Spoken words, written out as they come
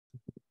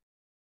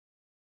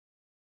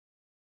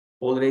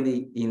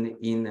already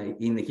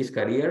in his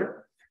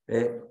career.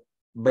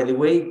 By the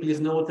way, please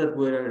note that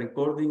we're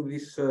recording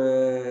this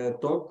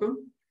talk.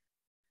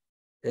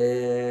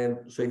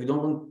 So if you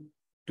don't want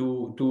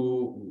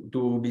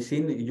to be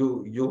seen,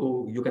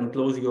 you can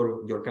close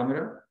your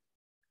camera.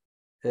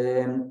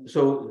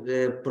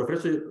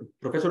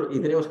 Professor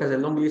Idreos has a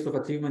long list of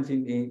achievements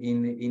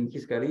in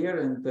his career,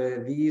 and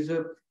these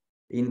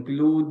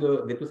include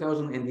the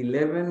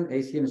 2011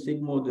 ACM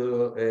Sigmod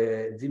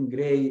Jim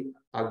Gray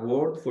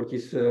Award for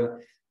his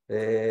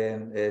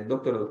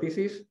doctoral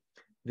thesis,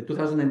 the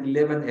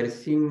 2011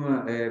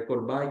 Ersim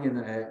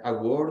Korbayan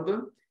Award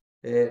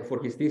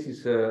for his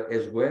thesis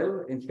as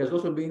well, and he has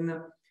also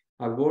been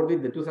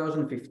awarded the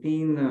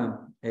 2015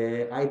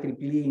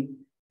 IEEE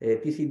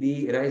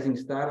TCD Rising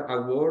Star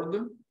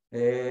Award,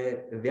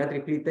 the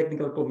IEEE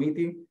Technical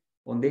Committee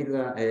on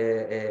Data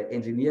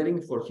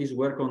Engineering for his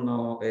work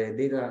on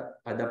data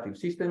adaptive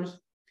systems.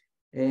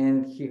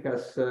 And he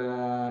has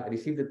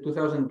received the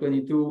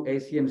 2022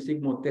 ACM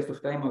Sigmod Test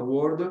of Time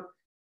Award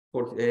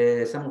for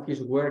some of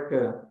his work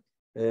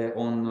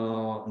on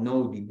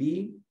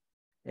NodeDB.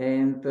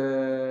 And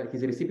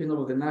he's a recipient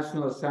of the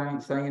National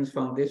Science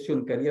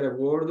Foundation Career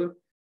Award,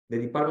 the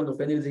Department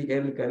of Energy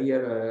Early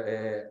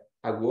Career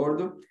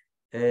Award,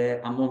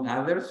 among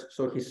others.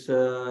 So he's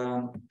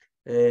a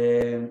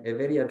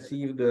very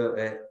achieved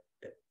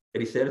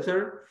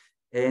researcher,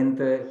 and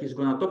he's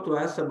going to talk to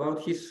us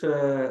about his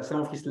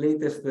some of his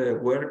latest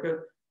work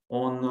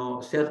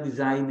on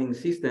self-designing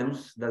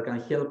systems that can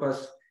help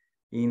us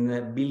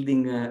in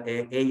building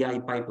AI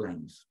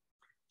pipelines.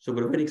 So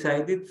we're very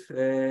excited,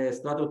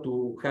 Stratos,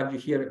 to have you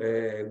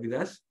here with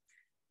us,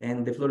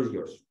 and the floor is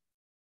yours.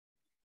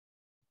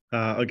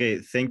 Okay,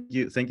 thank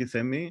you,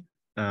 Themi.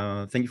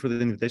 Thank you for the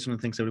invitation,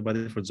 and thanks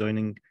everybody for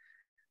joining.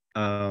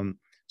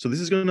 So this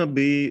is going to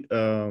be,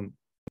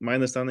 my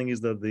understanding is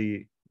that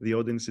the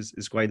audience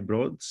is quite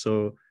broad.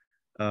 So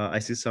I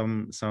see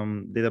some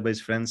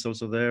database friends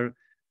also there.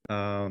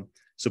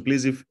 So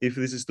please, if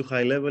this is too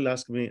high level,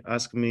 ask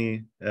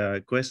me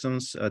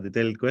questions,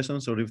 detailed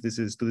questions, or if this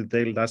is too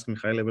detailed, ask me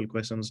high level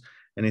questions,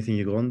 anything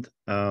you want.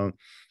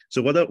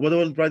 So what I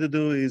will try to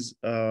do is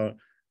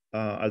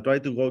I'll try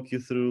to walk you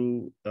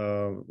through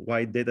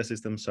why data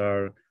systems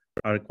are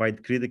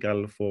quite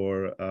critical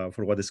for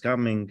what is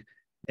coming,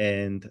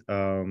 and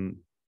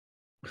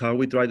how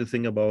we try to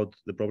think about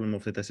the problem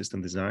of data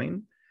system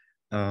design,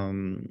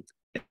 and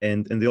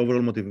the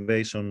overall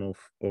motivation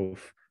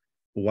of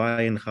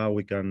why and how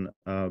we can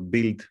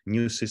build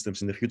new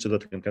systems in the future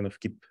that can kind of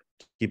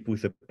keep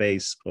with the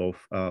pace of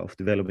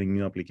developing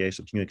new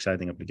applications, new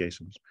exciting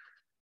applications.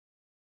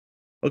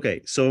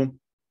 Okay, so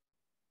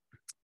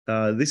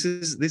this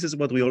is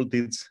what we all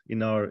did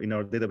in our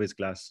database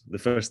class the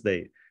first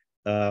day.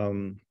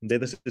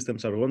 Data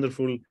systems are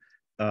wonderful.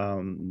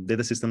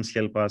 Data systems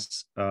help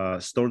us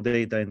store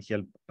data and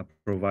help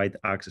provide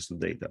access to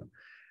data.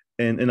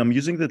 And I'm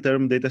using the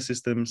term data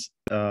systems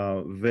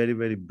very,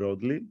 very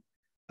broadly.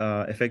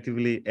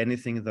 Effectively,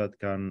 anything that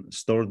can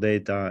store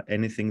data,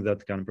 anything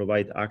that can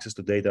provide access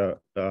to data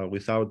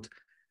without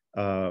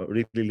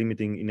really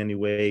limiting in any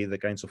way the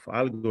kinds of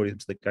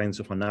algorithms, the kinds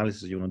of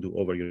analysis you want to do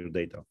over your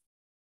data.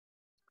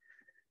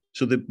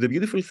 So the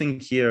beautiful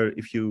thing here,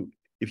 if you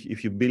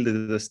build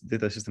a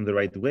data system the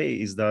right way,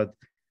 is that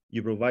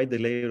you provide a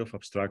layer of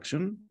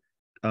abstraction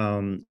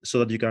so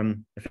that you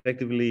can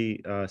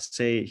effectively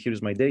say,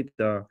 here's my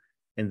data,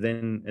 and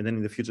then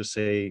in the future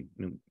say,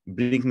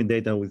 bring me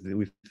data with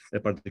a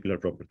particular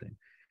property.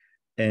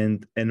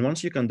 And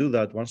once you can do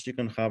that, once you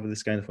can have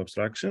this kind of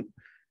abstraction,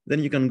 then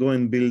you can go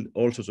and build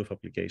all sorts of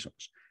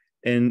applications.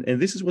 And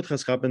this is what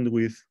has happened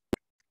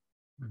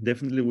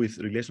definitely with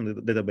relational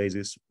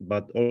databases,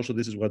 but also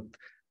this is what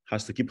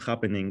has to keep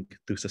happening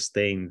to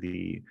sustain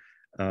the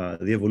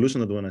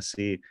evolution that we want to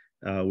see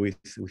with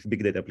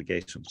big data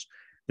applications.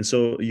 And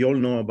so you all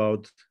know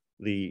about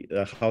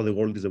how the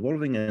world is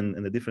evolving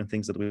and the different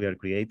things that we are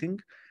creating,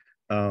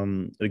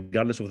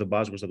 regardless of the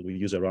buzzwords that we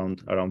use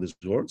around these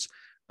words.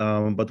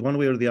 But one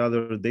way or the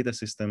other, data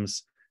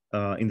systems,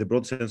 in the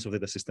broad sense of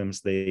data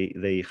systems,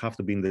 they have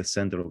to be in the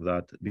center of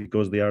that,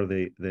 because they are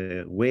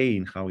the way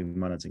in how we're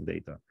managing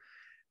data.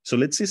 So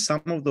let's see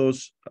some of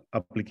those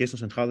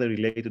applications and how they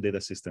relate to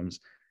data systems,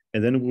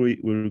 and then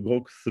we'll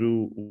walk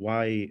through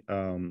why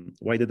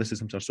data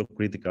systems are so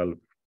critical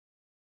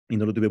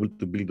in order to be able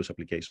to build those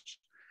applications.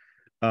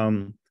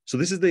 So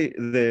this is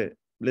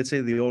let's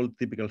say the old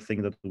typical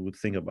thing that we would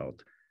think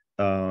about.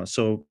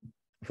 So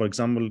for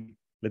example,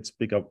 let's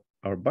pick up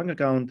our bank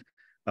account.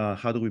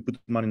 How do we put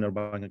money in our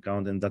bank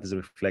account and that is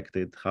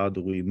reflected? How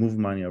do we move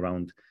money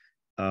around?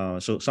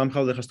 So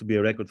somehow there has to be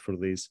a record for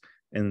this,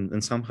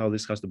 and somehow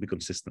this has to be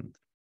consistent.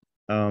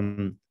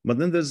 But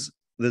then there's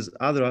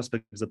other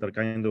aspects that are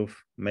kind of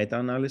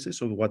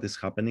meta-analysis of what is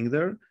happening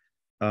there.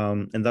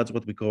 And that's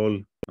what we call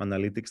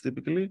analytics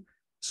typically.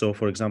 So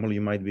for example,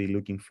 you might be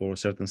looking for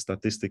certain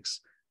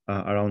statistics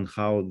around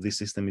how this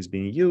system is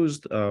being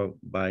used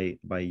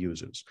by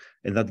users.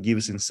 And that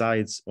gives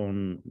insights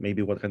on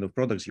maybe what kind of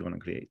products you want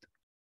to create.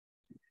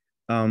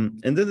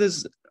 And then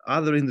there's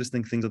other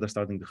interesting things that are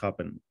starting to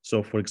happen.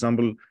 So, for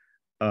example,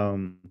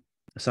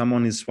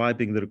 someone is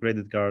swiping their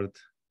credit card.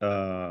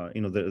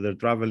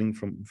 They're traveling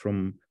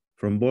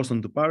from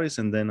Boston to Paris,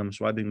 and then I'm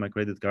swiping my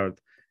credit card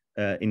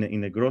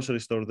in a grocery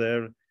store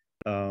there.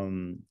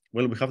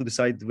 Well, we have to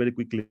decide very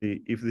quickly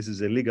if this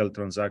is a legal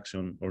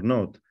transaction or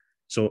not.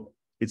 So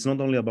it's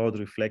not only about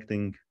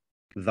reflecting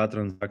that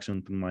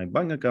transaction to my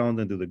bank account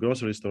and to the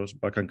grocery store's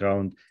bank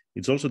account,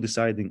 it's also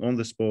deciding on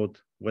the spot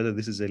whether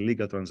this is a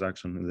legal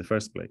transaction in the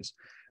first place.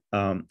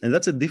 And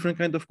that's a different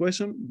kind of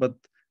question, but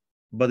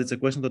it's a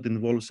question that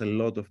involves a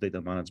lot of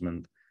data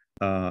management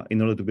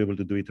in order to be able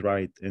to do it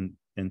right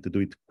and to do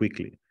it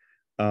quickly.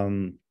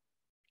 And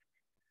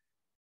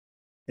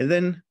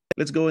then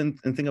let's go and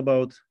think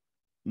about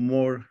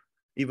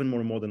even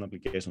more modern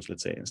applications,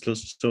 let's say.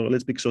 So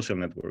let's pick social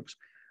networks.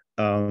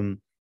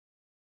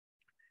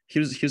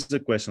 Here's the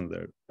question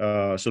there.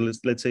 So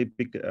let's say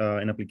pick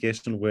an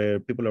application where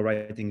people are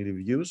writing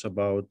reviews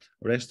about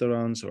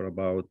restaurants or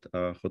about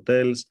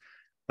hotels.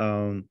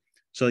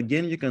 So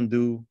again, you can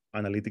do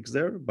analytics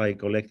there by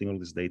collecting all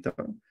this data,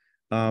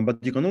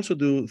 but you can also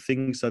do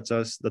things such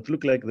as that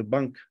look like the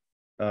bank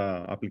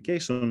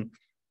application,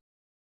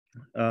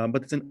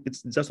 but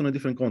it's just on a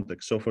different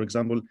context. So for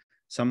example,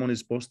 someone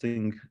is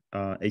posting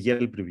a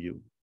Yelp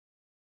review.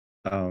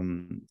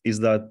 Is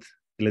that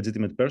a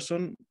legitimate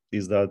person?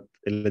 Is that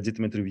a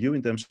legitimate review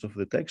in terms of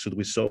the text? Should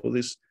we show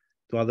this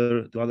to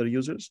other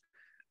users?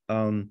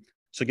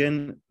 So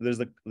again, there's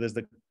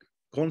the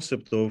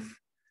concept of,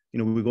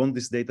 we want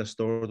this data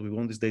stored, we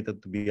want this data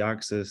to be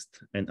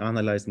accessed and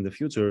analyzed in the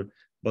future,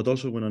 but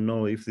also we want to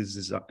know if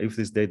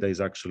this data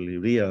is actually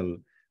real.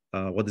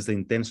 What is the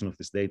intention of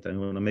this data? And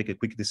we want to make a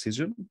quick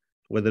decision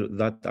whether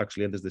that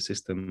actually enters the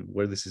system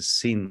where this is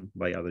seen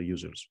by other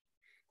users.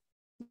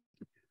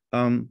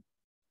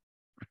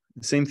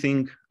 Same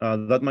thing,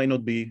 that might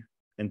not be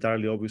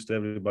entirely obvious to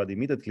everybody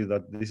immediately,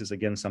 that this is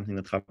again something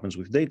that happens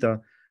with data.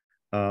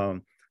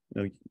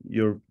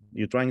 You're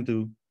trying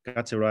to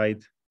catch a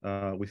ride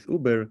with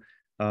Uber,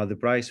 the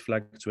price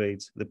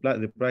fluctuates.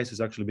 The price is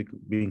actually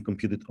being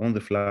computed on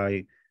the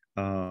fly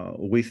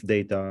with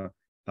data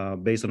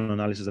based on an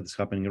analysis that is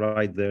happening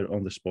right there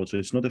on the spot. So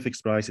it's not a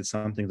fixed price. It's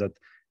something that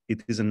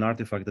it is an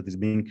artifact that is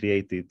being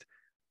created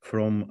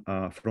from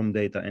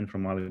data and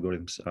from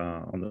algorithms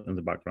in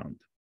the background.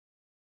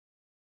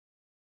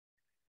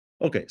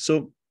 Okay,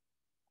 so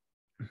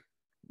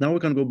now we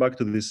can go back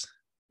to this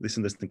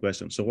interesting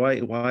question. So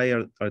why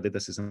are data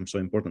systems so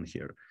important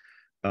here?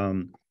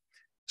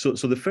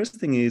 So the first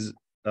thing is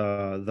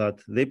that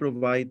they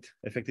provide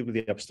effectively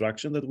the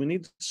abstraction that we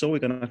need, so we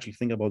can actually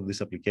think about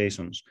these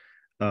applications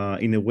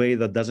in a way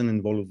that doesn't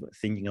involve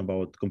thinking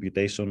about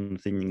computation,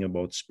 thinking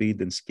about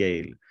speed and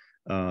scale.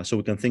 So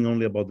we can think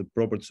only about the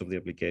properties of the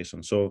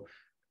application. So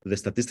the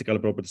statistical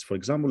properties, for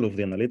example, of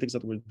the analytics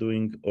that we're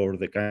doing, or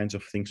the kinds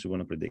of things we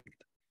want to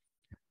predict.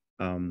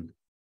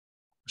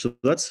 So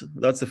that's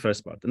the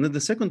first part. And then the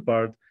second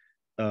part,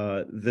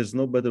 there's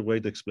no better way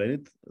to explain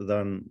it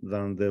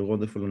than the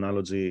wonderful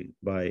analogy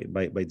by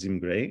Jim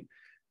Gray.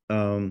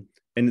 And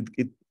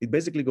it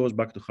basically goes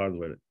back to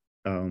hardware.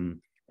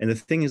 And the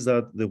thing is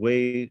that the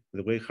way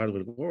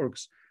hardware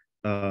works,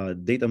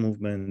 data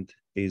movement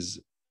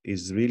is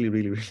really,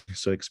 really, really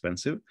so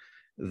expensive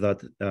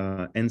that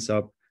ends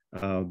up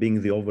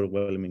being the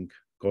overwhelming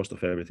cost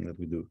of everything that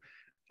we do.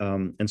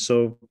 And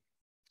so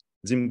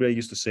Jim Gray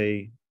used to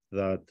say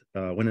that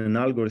when an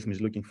algorithm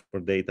is looking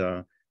for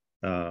data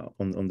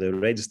on the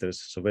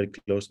registers, so very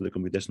close to the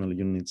computational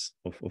units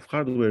of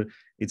hardware,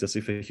 it's as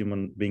if a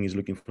human being is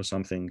looking for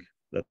something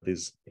that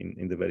is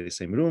in the very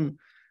same room.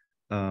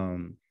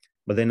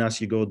 But then as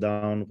you go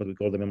down what we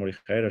call the memory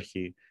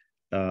hierarchy,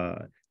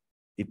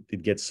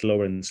 it gets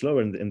slower and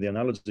slower. And the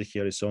analogy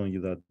here is showing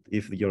you that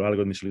if your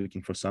algorithm is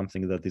looking for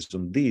something that is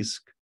on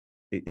disk,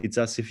 it's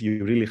as if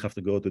you really have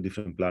to go to a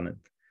different planet.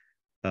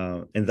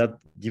 And that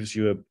gives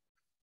you a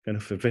kind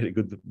of a very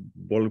good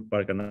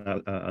ballpark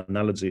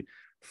analogy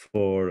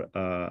for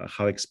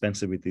how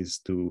expensive it is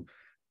to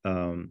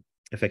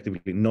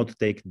effectively not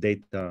take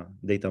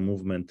data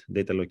movement,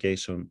 data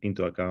location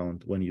into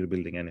account when you're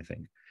building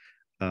anything.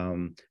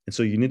 And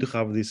so you need to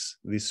have this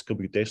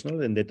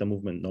computational and data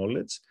movement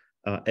knowledge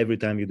every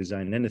time you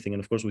design anything.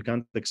 And of course, we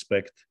can't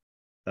expect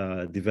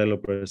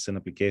developers and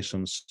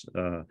applications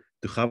to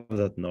have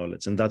that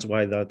knowledge. And that's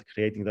why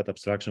creating that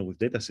abstraction with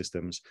data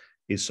systems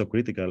is so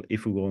critical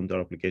if we want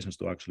our applications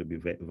to actually be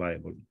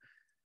viable.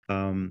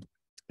 And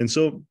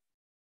so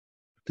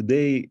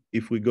today,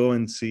 if we go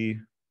and see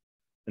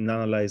and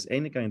analyze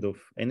any kind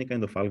of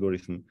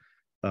algorithm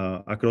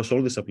across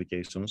all these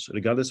applications,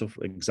 regardless of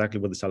exactly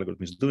what this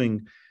algorithm is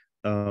doing,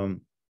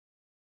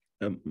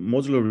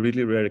 modular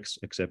really rare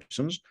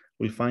exceptions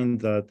will find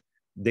that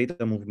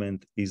data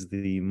movement is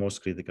the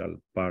most critical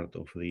part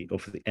of the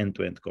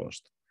end-to-end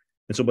cost.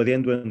 And so by the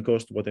end-to-end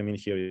cost, what I mean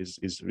here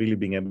is really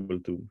being able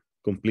to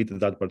complete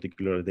that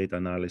particular data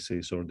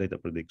analysis or data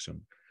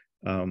prediction.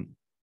 And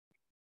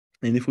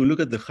if we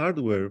look at the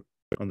hardware,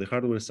 on the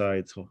hardware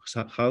side, so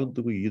how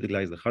do we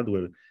utilize the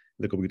hardware,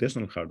 the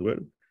computational hardware?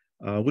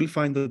 we'll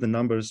find that the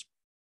numbers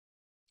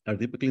are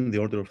typically in the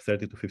order of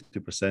 30 to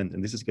 50%,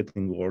 and this is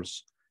getting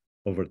worse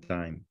over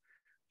time.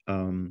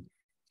 And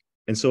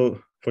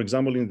so, for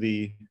example, in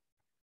the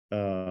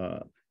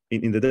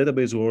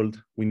database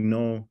world, we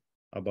know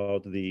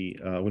about we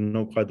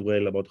know quite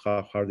well about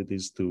how hard it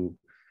is to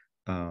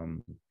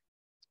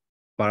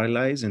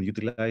parallelize and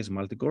utilize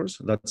multicores.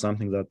 That's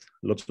something that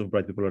lots of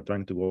bright people are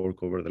trying to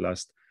work over the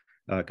last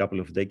couple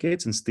of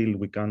decades, and still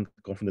we can't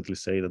confidently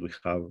say that we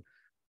have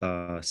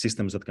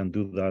systems that can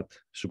do that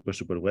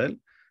super well.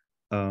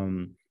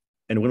 And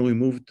when we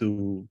move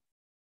to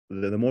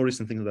the more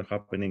recent things that are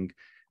happening,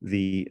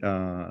 the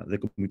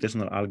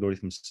computational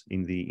algorithms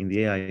in the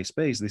AI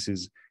space, this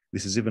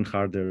is even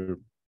harder,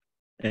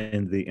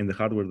 and the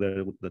hardware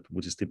there,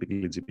 which is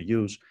typically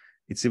GPUs,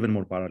 it's even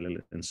more parallel.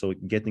 And so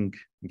getting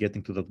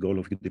to that goal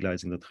of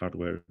utilizing that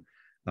hardware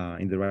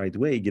in the right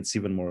way gets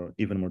even more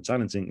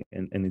challenging,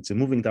 and it's a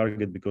moving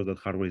target because that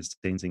hardware is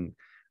changing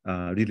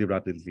really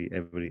rapidly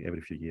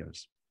every few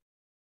years.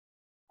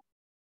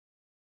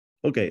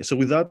 Okay, so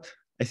with that,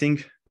 I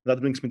think that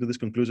brings me to this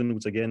conclusion,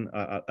 which again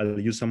I'll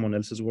use someone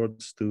else's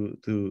words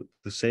to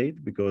say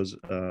it, because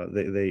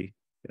they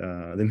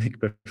make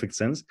perfect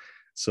sense.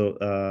 So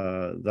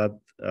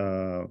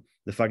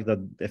the fact that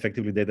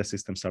effectively data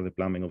systems are the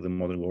plumbing of the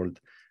modern world,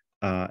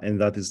 and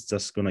that is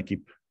just going to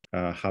keep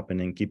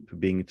happening, keep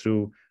being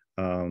true.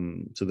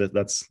 So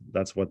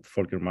that's what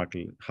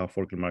how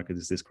Volker Merkel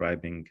is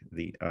describing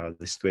the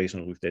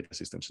situation with data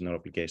systems in our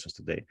applications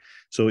today.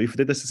 So if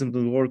data systems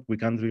don't work, we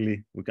can't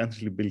really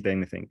build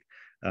anything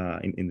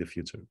in the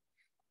future.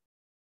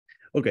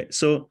 Okay,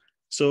 so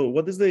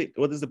what is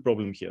the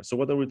problem here? So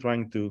what are we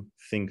trying to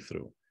think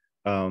through?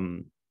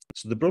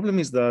 So the problem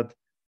is that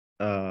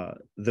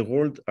the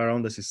world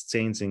around us is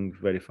changing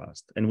very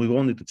fast, and we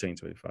want it to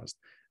change very fast.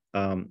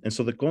 And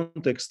so the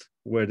context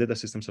where data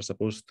systems are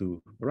supposed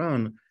to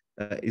run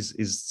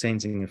is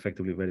changing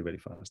effectively very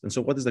fast. And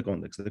so what is the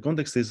context? The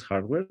context is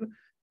hardware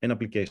and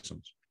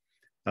applications.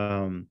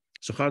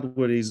 So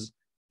hardware is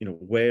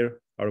where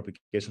our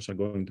applications are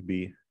going to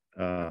be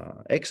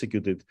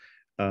executed,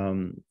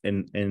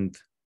 and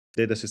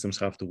data systems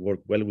have to work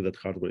well with that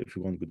hardware if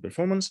you want good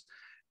performance.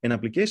 And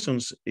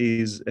applications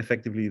is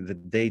effectively the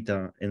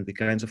data and the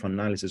kinds of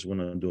analysis we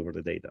want to do over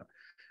the data.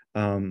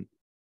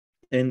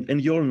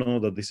 And you all know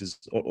that this is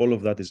all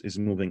of that is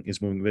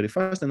moving very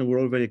fast, and we're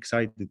all very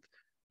excited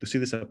to see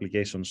these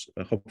applications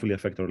hopefully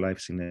affect our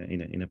lives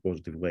in a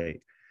positive way.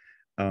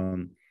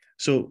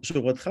 So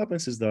what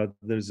happens is that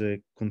there's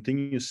a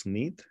continuous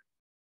need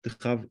to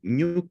have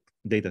new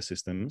data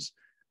systems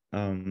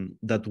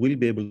that will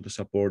be able to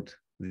support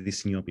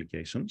these new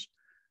applications.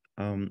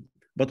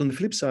 But on the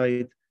flip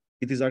side,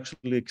 it is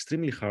actually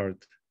extremely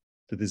hard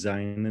to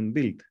design and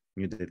build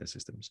new data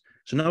systems.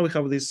 So now we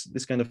have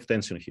this kind of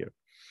tension here.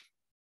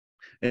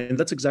 And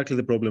that's exactly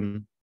the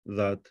problem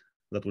that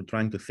we're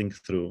trying to think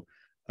through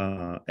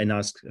and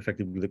ask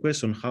effectively the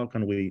question: how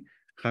can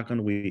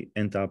we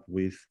end up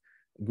with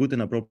good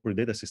and appropriate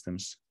data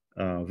systems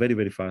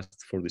very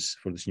fast for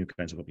these new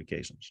kinds of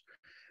applications?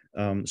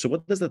 So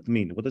what does that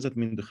mean? What does that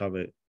mean to have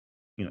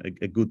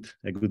a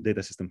good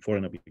data system for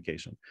an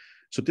application?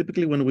 So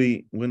typically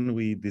when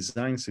we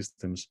design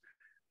systems,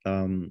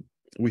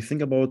 we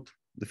think about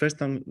the first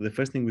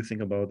thing we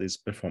think about is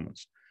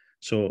performance.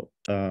 So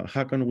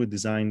how can we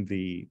design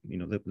the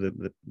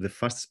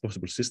fastest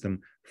possible system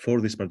for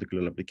this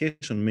particular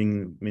application,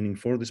 meaning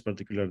for this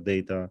particular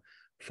data,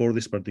 for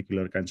this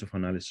particular kinds of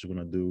analysis we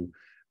want to do,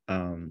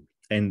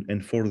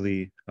 and for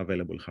the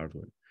available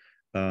hardware.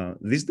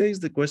 These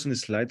days the question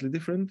is slightly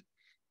different,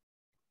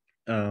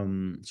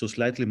 so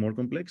slightly more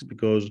complex,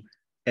 because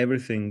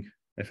everything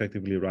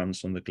effectively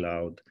runs on the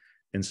cloud,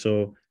 and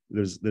so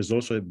there's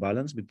also a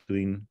balance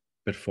between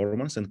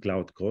performance and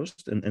cloud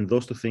cost, and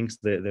those two things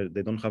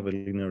they don't have a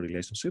linear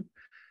relationship,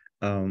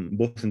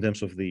 both in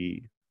terms of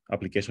the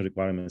application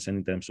requirements and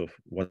in terms of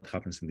what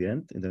happens in the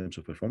end in terms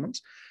of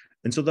performance.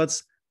 And so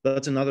that's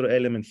another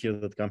element here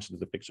that comes into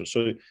the picture.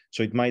 So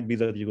it might be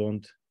that you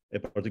want a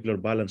particular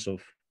balance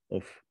of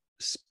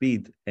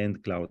speed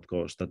and cloud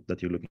cost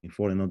that you're looking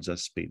for, and not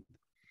just speed.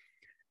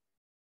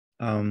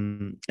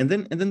 And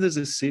then there's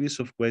a series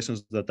of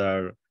questions that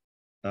are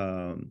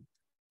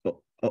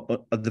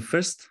at the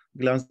first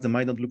glance, they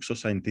might not look so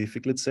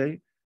scientific, let's say,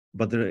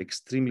 but they're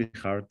extremely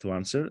hard to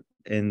answer,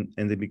 and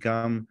they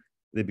become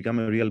a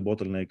real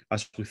bottleneck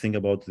as we think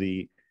about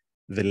the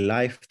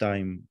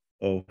lifetime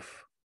of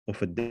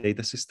a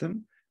data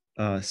system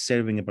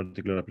serving a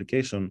particular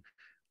application,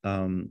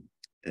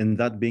 and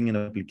that being an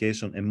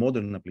application, a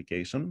modern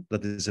application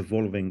that is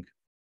evolving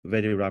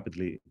very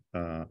rapidly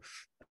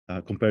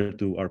compared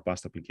to our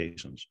past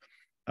applications.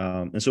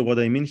 And so what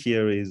I mean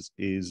here is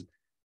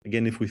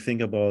again, if we think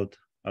about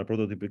our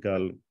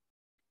prototypical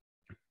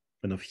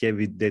kind of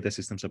heavy data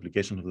systems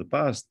applications of the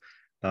past,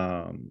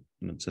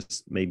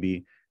 just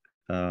maybe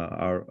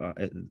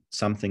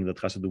something that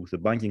has to do with the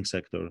banking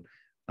sector.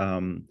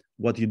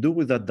 What you do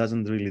with that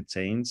doesn't really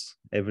change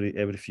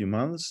every few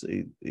months.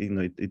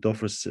 It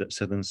offers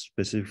certain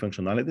specific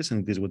functionalities,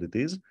 and it is what it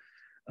is.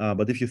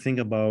 But if you think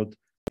about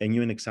a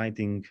new and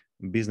exciting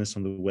business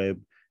on the web,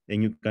 a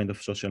new kind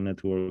of social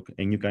network,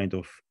 a new kind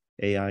of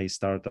AI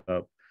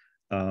startup,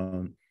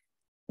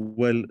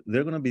 well,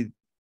 they're going to be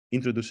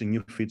introducing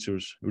new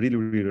features really,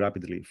 really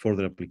rapidly for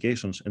their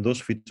applications. And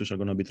those features are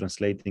going to be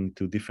translating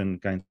to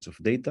different kinds of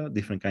data,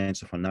 different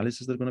kinds of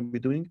analysis they're going to be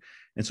doing.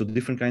 And so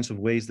different kinds of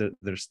ways that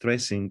they're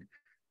stressing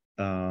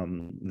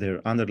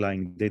their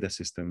underlying data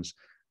systems,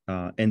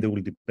 and they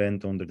will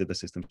depend on the data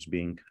systems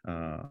being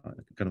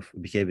kind of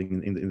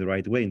behaving in the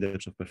right way in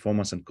terms of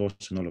performance and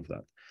costs and all of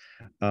that.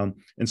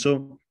 And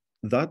so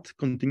that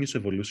continuous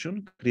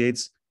evolution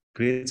creates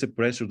a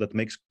pressure that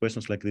makes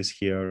questions like this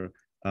here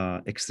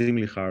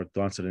extremely hard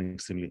to answer and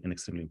extremely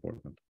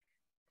important.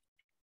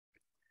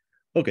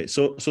 Okay,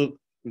 so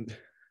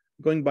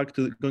going back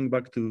to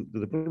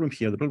the problem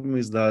here, the problem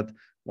is that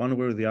one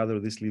way or the other,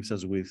 this leaves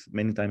us with,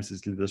 many times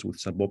this leaves us with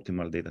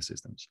suboptimal data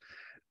systems.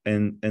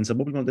 And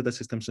suboptimal data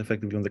systems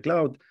effectively on the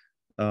cloud,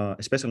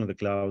 especially on the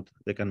cloud,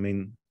 they can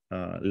mean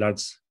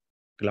large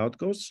cloud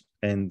costs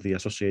and the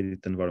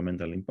associated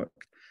environmental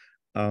impact.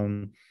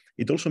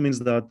 It also means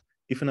that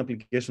if an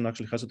application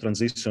actually has a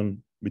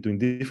transition between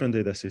different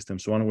data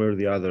systems, one way or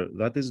the other,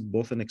 that is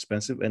both an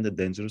expensive and a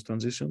dangerous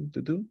transition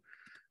to do.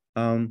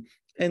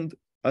 And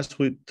as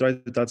we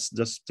tried to touch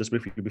just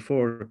briefly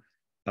before,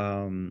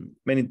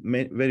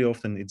 very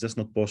often it's just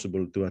not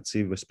possible to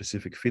achieve a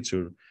specific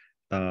feature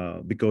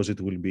because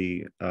it will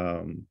be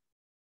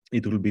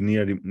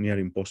near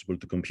impossible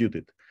to compute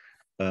it.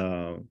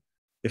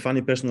 A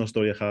funny personal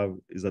story I have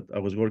is that I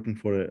was working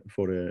for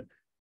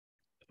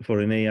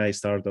an AI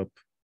startup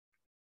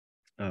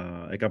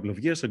a couple of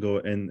years ago,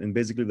 and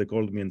basically they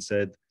called me and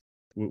said,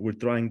 we're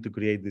trying to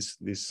create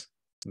these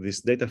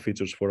data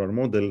features for our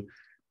model,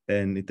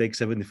 and it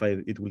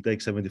will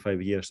take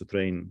 75 years to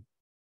train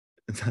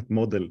that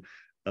model.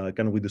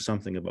 Can we do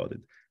something about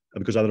it?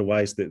 Because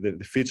otherwise the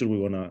feature we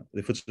wanna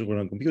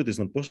compute is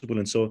not possible,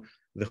 and so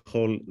the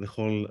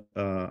whole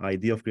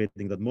idea of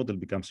creating that model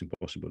becomes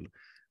impossible.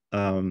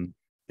 And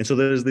so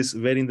there is this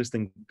very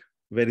interesting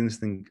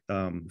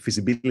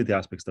feasibility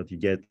aspects that you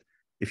get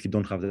if you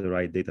don't have the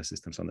right data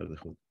systems under the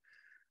hood.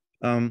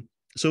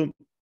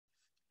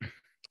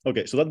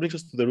 Okay, so that brings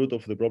us to the root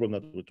of the problem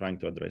that we're trying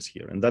to address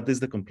here, and that is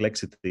the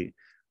complexity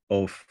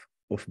of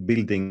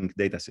building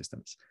data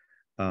systems.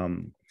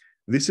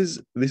 This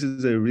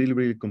is a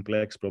really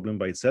complex problem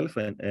by itself,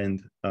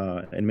 and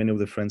many of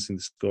the friends in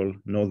this call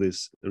know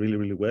this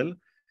really well.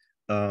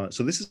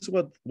 So this is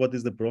what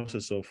is the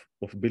process of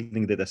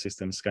building data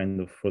systems kind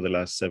of for the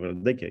last several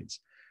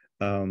decades.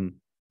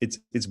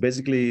 It's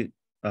basically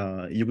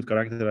you could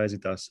characterize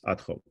it as ad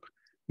hoc,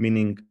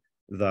 meaning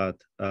that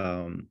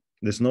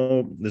there's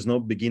no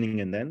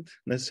beginning and end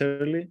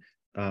necessarily.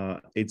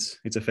 It's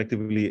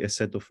effectively a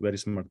set of very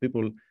smart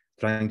people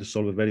trying to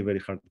solve a very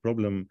hard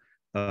problem,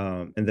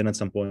 and then at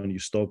some point you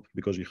stop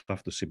because you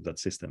have to ship that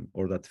system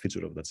or that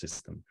feature of that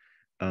system.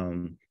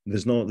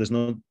 There's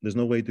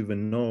no way to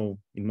even know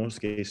in most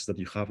cases that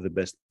you have the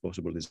best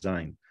possible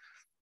design.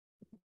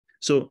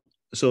 So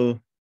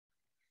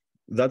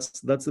that's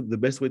the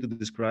best way to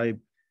describe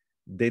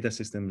data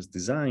systems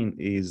design,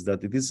 is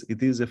that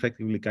it is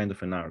effectively kind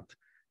of an art.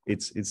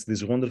 It's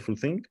this wonderful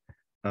thing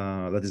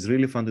that is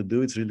really fun to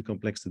do. It's really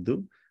complex to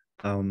do,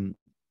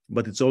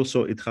 but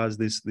it has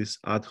this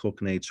ad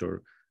hoc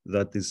nature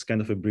that is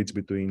kind of a bridge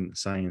between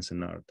science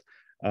and art.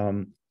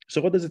 So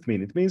what does it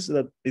mean? It means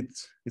that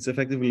it's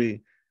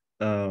effectively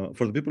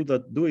for the people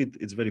that do it,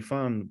 it's very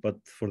fun, but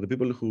for the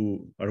people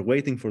who are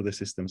waiting for the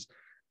systems,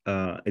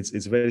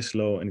 it's very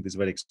slow and it is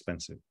very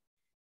expensive.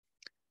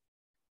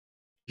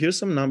 Here's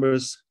some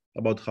numbers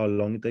about how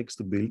long it takes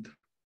to build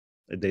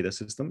a data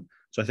system.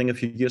 So I think a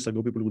few years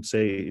ago, people would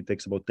say it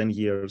takes about 10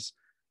 years.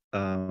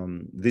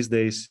 These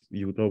days,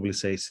 you would probably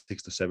say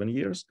 6 to 7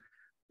 years,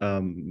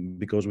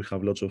 because we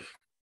have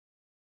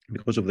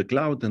because of the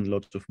cloud and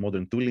lots of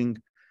modern tooling,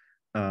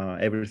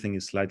 everything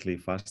is slightly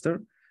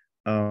faster.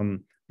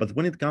 But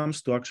when it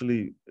comes to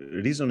actually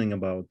reasoning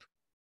about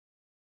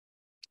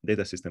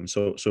data systems,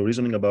 so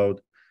reasoning about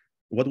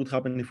what would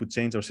happen if we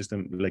change our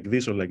system like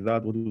this or like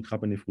that, what would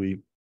happen if we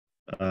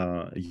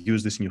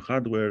use this new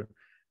hardware,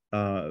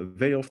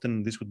 very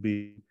often this would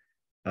be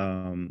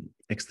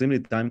extremely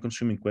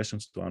time-consuming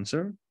questions to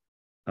answer,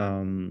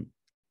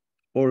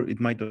 or it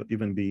might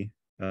even be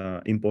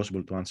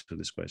impossible to answer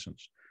these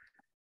questions.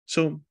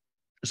 So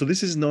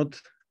this is not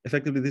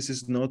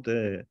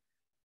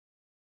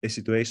a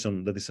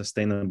situation that is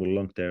sustainable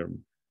long-term.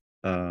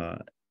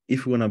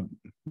 If we want to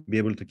be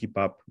able to keep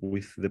up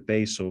with the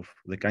pace of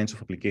the kinds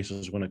of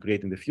applications we want to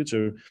create in the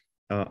future,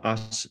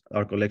 as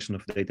our collection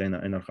of data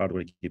and our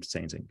hardware keeps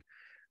changing.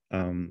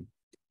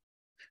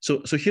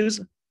 So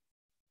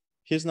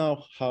here's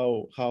now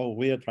how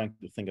we are trying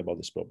to think about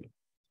this problem.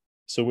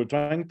 So we're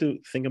trying to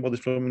think about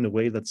this problem in a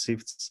way that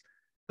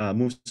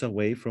moves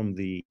away from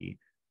the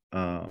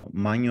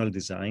manual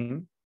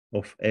design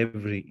of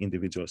every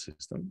individual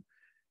system,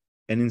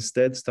 and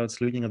instead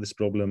starts looking at this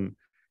problem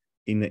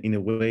in a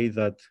way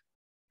that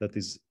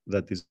is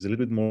a little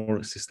bit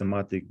more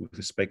systematic with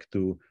respect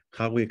to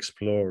how we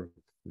explore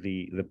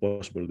the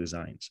possible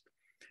designs.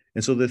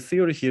 And so the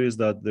theory here is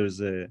that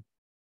there's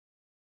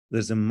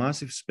a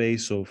massive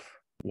space of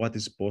what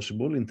is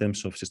possible in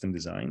terms of system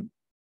design.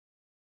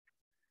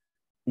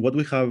 What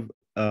we have,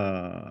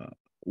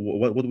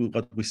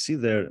 what we see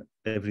there,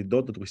 every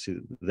dot that we see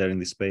there in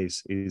this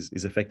space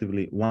is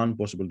effectively one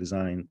possible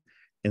design,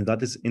 and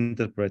that is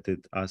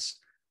interpreted as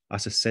a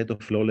set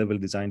of low-level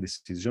design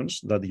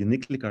decisions that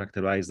uniquely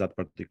characterize that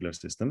particular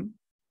system.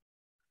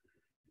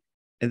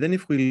 And then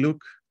if we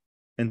look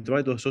and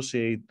try to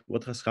associate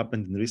what has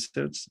happened in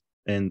research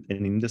and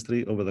in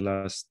industry over the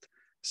last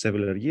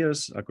several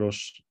years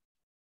across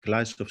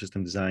classes of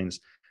system designs,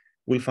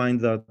 we'll find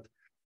that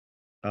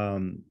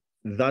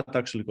that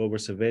actually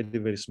covers a very,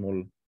 very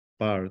small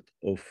part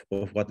of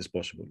what is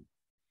possible.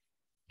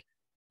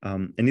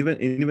 And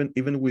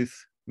even with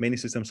many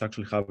systems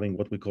actually having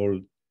what we call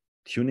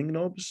tuning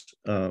knobs,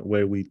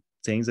 where we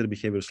change their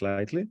behavior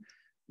slightly,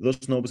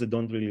 those knobs that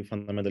don't really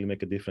fundamentally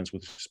make a difference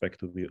with respect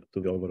to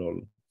the overall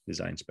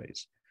design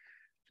space.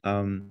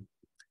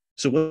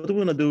 So what we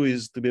want to do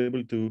is to be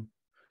able to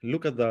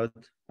look at that,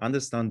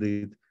 understand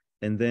it,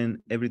 and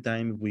then every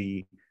time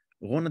we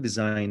want to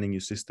design a new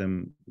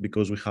system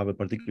because we have a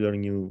particular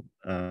new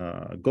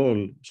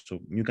goal, so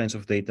new kinds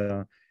of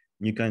data,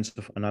 new kinds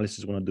of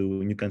analysis we want to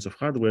do, new kinds of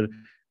hardware,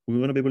 we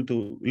want to be able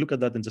to look at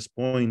that and just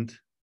point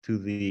to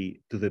the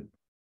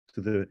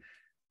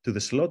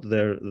slot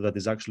there that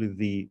is actually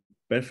the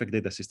perfect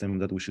data system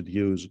that we should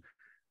use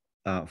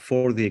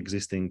for the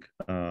existing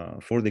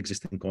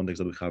context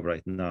that we have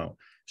right now.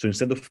 So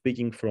instead of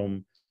picking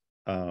from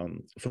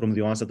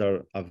the ones that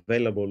are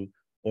available,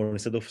 or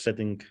instead of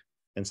setting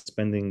and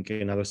spending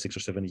another 6 or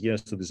 7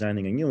 years to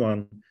designing a new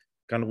one,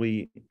 can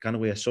we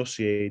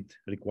associate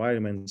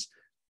requirements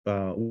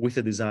with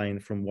a design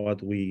from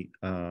what we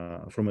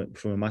from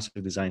a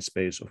massive design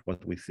space of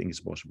what we think is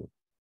possible.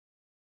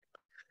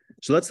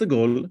 So that's the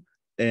goal,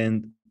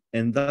 and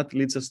that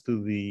leads us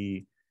to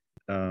the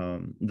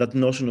that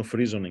notion of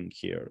reasoning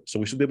here. So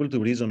we should be able to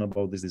reason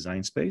about this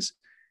design space,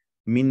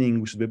 meaning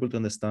we should be able to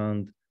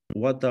understand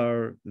what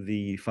are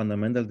the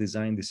fundamental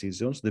design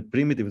decisions, the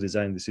primitive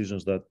design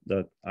decisions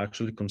that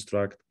actually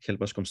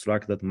help us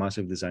construct that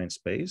massive design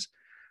space,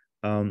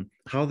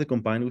 how they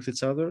combine with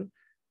each other,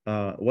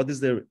 what is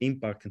their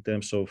impact in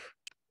terms of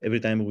every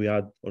time we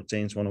add or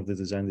change one of the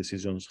design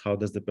decisions, how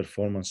does the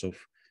performance of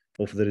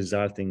the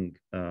resulting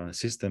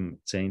system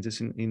changes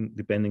in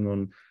depending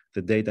on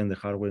the data and the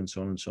hardware and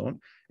so on and so on.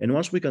 And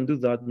once we can do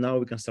that, now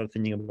we can start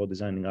thinking about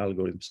designing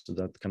algorithms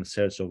that can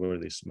search over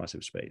this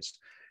massive space.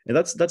 And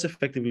that's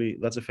effectively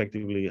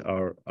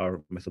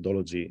our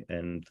methodology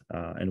and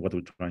what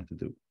we're trying to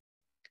do.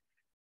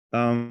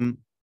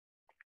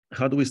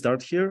 How do we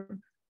start here?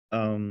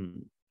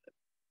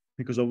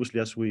 Because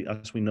obviously,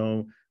 as we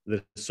know,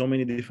 there's so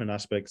many different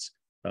aspects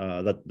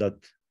that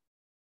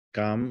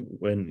come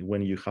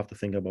when you have to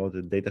think about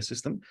the data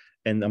system,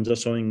 and I'm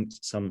just showing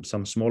some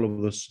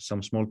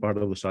small part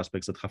of those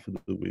aspects that have to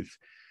do with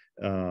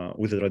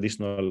the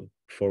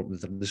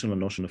traditional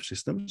notion of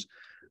systems.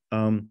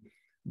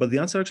 But the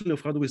answer actually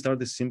of how do we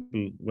start is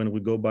simple when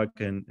we go back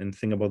and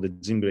think about the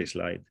Jim Gray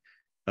slide,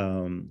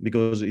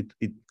 because it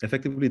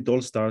effectively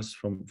all starts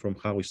from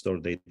how we store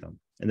data,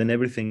 and then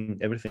everything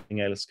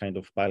else kind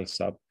of piles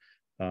up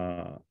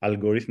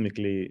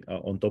algorithmically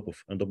on top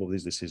of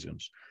these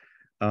decisions.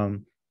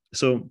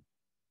 So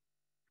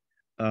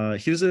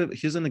here's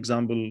an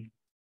example,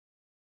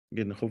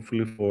 again,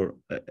 hopefully for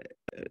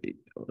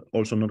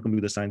also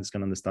non-computer scientists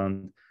can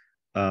understand.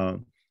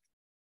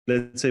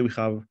 Let's say we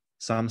have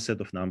some set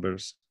of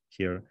numbers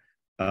here,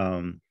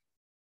 and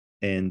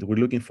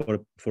we're looking for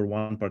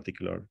one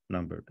particular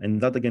number, and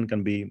that again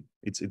can be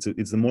it's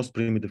the most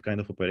primitive kind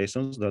of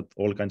operations that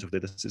all kinds of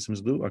data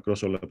systems do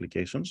across all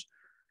applications.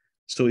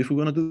 So if we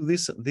want to do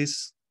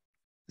this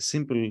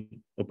simple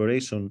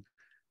operation,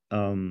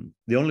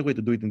 the only way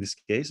to do it in this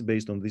case,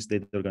 based on this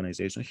data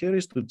organization here,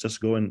 is to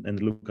just go and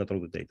look at all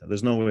the data.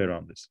 There's no way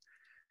around this.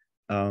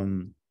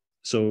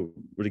 So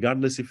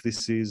regardless if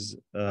this is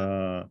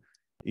kind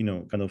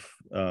of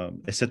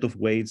a set of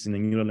weights in a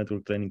neural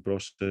network training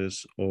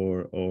process,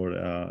 or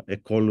a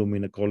column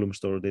in a column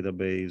store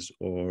database,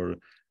 or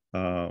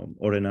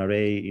an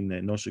array in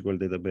a NoSQL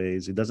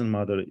database, it doesn't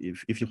matter.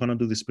 If you want to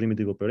do this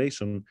primitive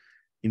operation,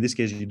 in this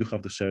case, you do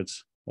have to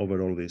search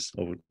over all this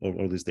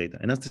data.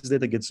 And as this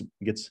data gets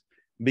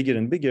bigger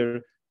and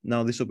bigger,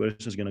 now this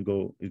operation is going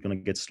to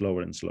get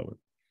slower and slower.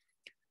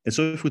 And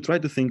so if we try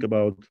to think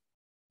about,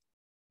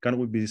 can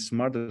we be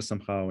smarter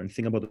somehow and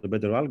think about a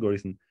better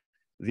algorithm,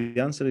 the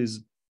answer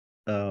is,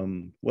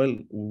 well,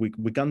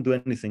 we can't do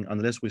anything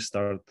unless we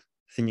start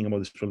thinking about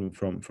this problem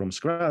from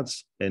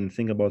scratch and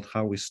think about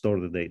how we store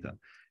the data.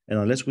 And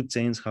unless we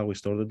change how we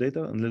store the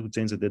data, unless we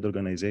change the data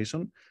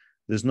organization,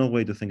 there's no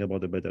way to think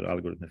about a better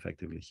algorithm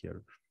effectively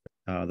here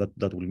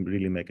that will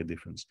really make a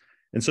difference.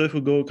 And so if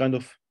we go kind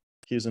of,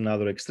 here's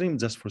another extreme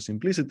just for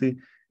simplicity.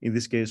 In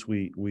this case,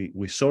 we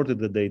sorted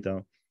the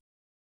data,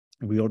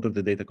 we ordered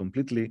the data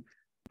completely.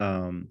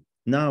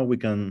 Now we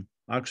can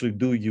actually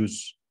do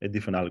use a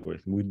different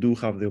algorithm. We do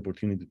have the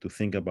opportunity to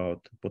think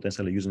about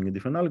potentially using a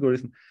different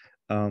algorithm.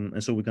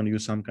 And so we can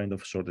use some kind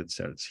of sorted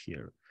search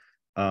here.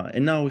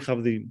 And now we have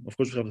of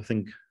course, we have to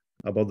think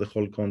about the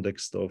whole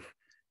context of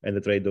and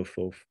the trade-off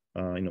of,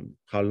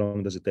 how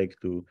long does it take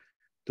to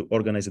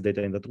organize the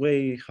data in that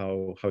way,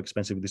 how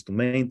expensive it is to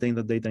maintain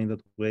the data in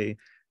that way,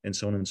 and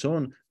so on and so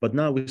on. But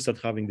now we start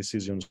having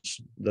decisions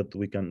that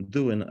we can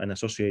do and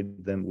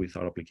associate them with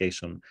our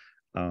application.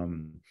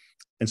 And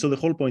so the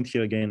whole point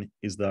here again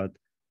is that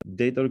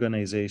data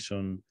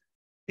organization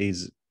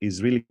is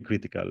really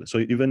critical. So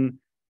even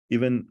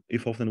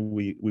if often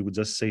we would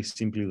just say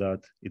simply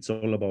that it's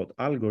all about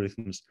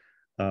algorithms,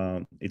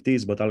 it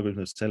is, but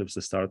algorithms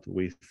themselves start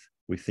with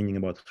thinking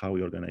about how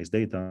we organize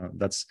data.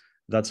 That's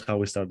how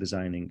we start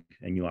designing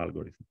a new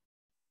algorithm.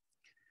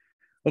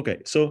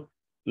 Okay, so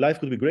life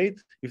could be great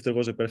if there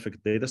was a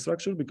perfect data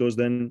structure, because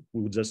then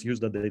we would just use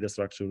that data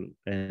structure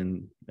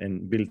and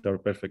build our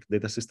perfect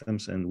data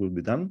systems and we'll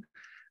be done.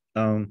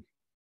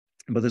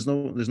 But there's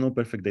no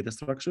perfect data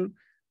structure,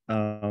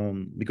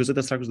 because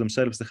data structures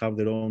themselves, they have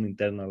their own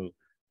internal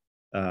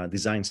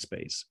design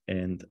space,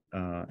 and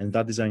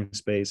that design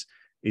space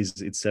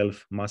is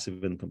itself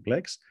massive and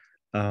complex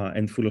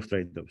and full of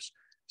trade-offs.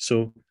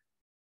 So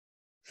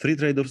 3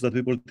 trade-offs that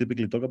people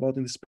typically talk about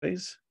in this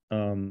space: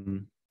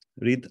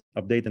 read,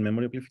 update, and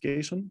memory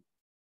amplification.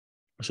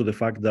 So the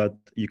fact that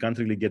you can't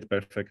really get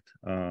perfect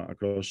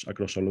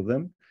across all of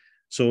them.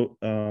 So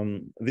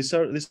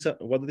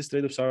what these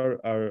trade-offs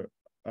are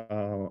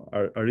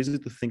easy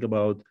to think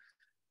about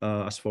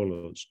as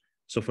follows.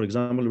 So for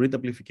example, read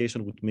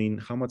amplification would mean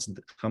how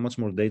much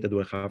more data do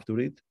I have to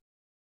read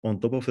on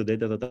top of the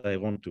data that I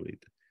want to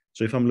read.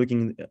 So if I'm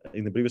looking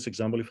in the previous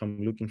example, if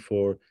I'm looking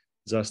for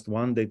just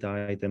one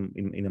data item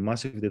in a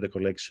massive data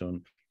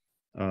collection,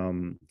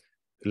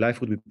 life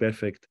would be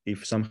perfect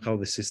if somehow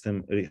the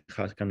system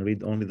can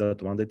read only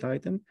that one data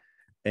item,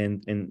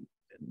 and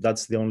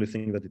that's the only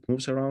thing that it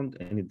moves around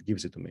and it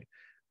gives it to me.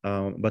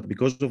 But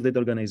because of data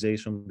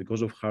organization,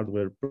 because of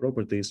hardware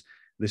properties,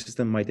 the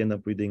system might end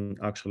up reading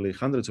actually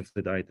hundreds of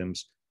data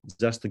items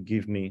just to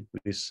give me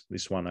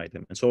this one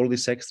item. And so all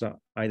these extra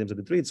items that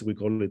it reads, we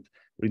call it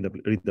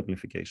read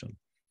amplification.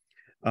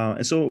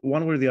 And so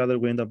one way or the other,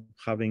 we end up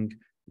having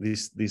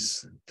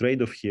this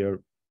trade-off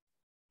here,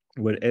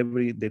 where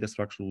every data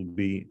structure will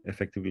be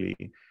effectively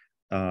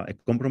a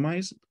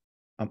compromise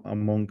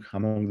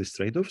among these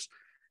trade-offs.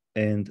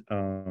 And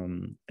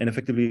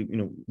effectively,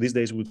 these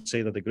days we would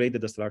say that the great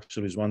data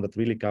structure is one that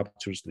really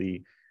captures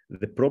the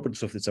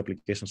properties of its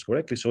applications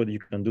correctly, so that you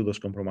can do those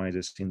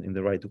compromises in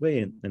the right way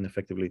and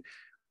effectively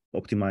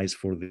optimize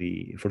for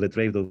the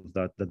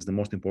trade-off that's the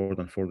most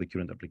important for the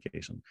current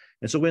application.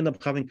 And so we end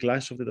up having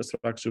classes of data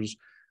structures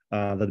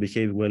that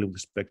behave well with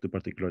respect to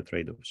particular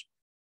trade-offs.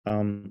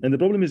 And the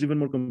problem is even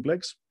more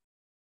complex,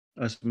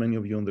 as many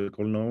of you on the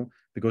call know,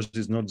 because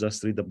it's not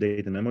just read,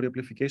 update, and memory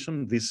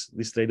amplification. These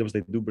trade-offs,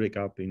 they do break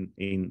up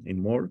in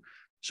more.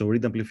 So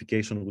read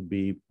amplification would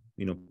be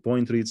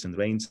point reads and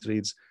range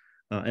reads.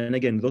 And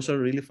again, those are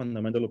really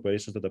fundamental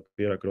operations that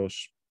appear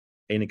across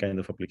any kind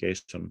of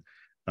application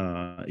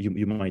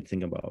you might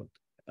think about.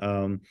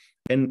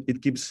 And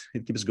it keeps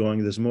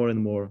going. There's more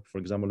and more. For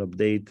example,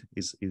 update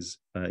is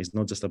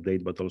not just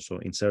update, but also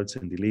inserts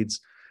and deletes.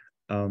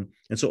 And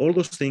so all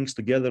those things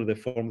together, they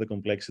form the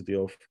complexity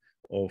of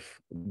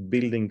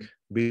building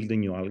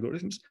new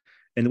algorithms.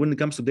 And when it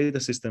comes to data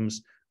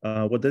systems,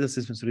 what data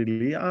systems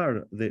really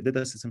are, the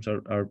data systems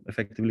are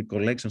effectively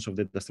collections of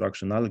data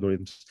structure and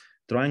algorithms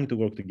trying to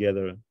work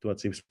together to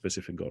achieve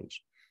specific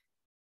goals.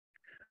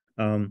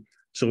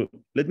 So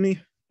let me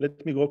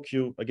walk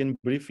you again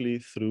briefly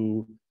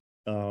through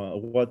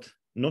what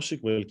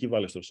NoSQL key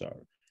value stores are,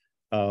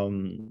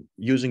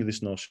 using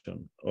this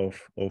notion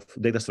of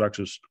data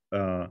structures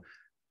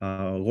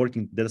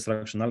data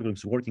structure and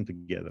algorithms working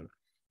together.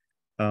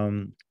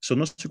 So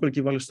NoSQL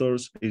key value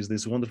stores is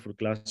this wonderful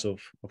class of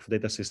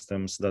data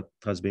systems that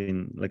has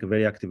been like a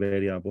very active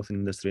area, both in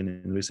industry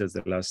and in research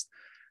the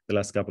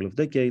last couple of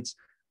decades.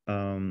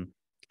 And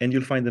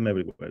you'll find them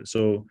everywhere.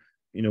 So,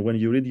 when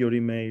you read your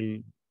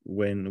email,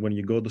 when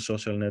you go to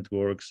social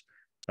networks,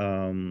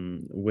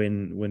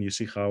 when you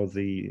see how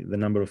the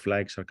number of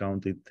likes are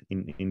counted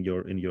in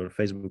your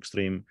Facebook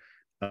stream,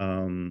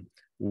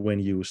 when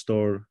you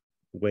store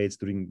weights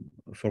during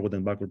forward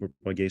and backward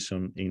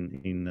propagation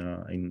in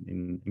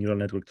neural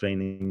network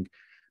training,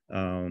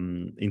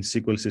 in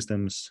SQL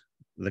systems,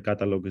 the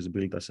catalog is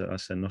built as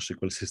a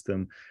NoSQL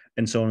system,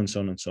 and so on and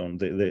so on and so on.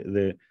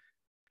 The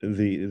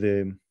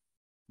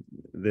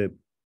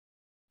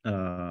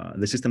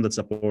system that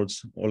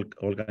supports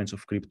all kinds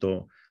of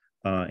crypto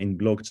in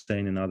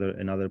blockchain and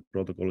other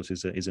protocols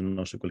is a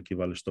NoSQL key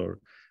value store.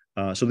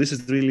 So this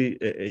is really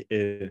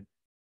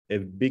a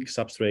big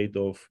substrate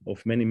of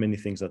many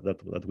things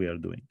that we are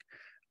doing.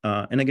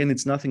 And again,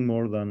 it's nothing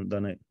more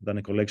than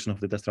a collection of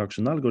data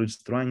structure and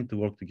algorithms trying to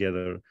work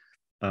together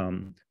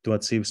to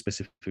achieve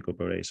specific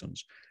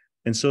operations.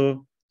 And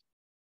so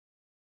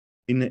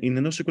in a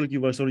NoSQL key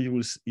value store, you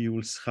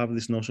will have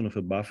this notion of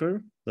a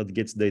buffer that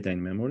gets data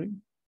in memory.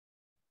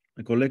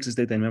 collects this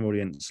data in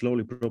memory and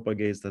slowly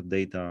propagates that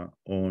data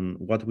on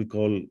what we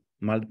call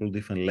multiple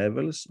different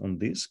levels on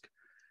disk.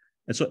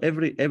 And so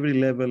every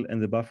level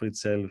and the buffer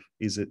itself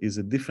is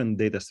a different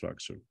data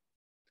structure.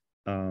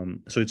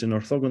 So it's an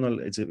orthogonal,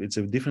 it's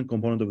a different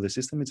component of the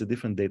system, it's a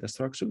different data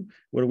structure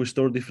where we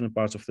store different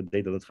parts of the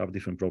data that have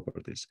different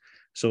properties.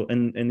 So,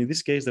 and in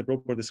this case, the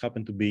properties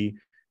happens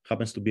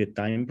to be a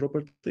time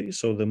property.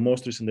 So the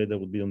most recent data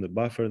would be on the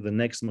buffer, the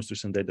next most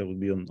recent data would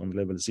be on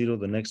level 0,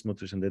 the next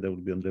most recent data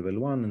would be on level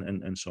 1,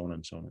 and so on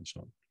and so on and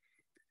so on.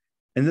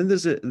 And then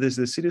there's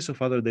a series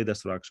of other data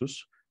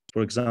structures.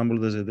 For example,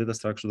 there's a data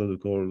structure that we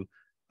call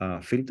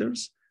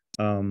filters.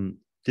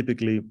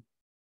 Typically,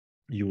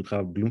 you would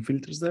have Bloom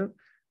filters there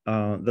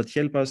that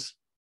help us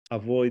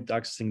avoid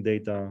accessing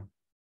data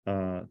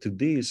to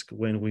disk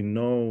when we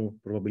know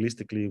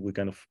probabilistically we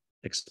kind of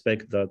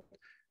expect that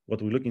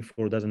what we're looking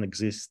for doesn't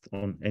exist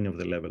on any of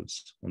the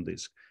levels on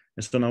disk.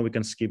 And so now we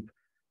can skip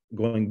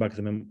going back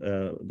to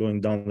going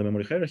down the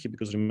memory hierarchy,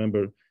 because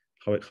remember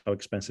how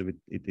expensive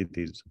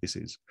this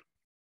is.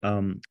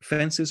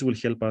 Fences will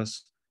help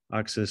us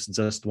access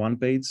just one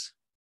page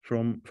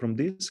from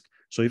disk.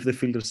 So if the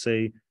filters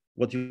say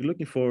what you're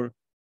looking for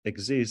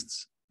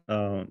exists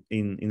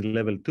in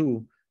level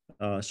 2,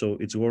 so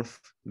it's worth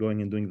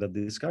going and doing that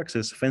disk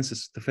access,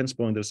 the fence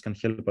pointers can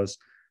help us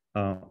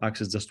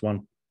access just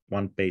one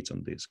page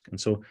on disk. And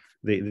so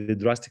they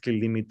drastically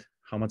limit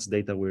how much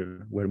data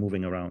we're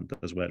moving around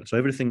as well. So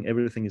everything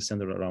is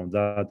centered around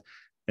that,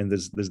 and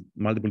there's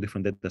multiple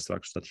different data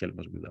structures that help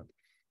us with that.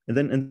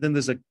 And then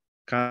there's a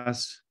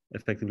cache,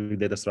 effectively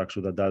data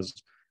structure that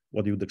does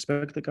what you would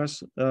expect the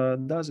cache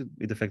does.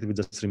 It effectively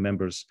just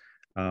remembers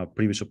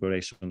previous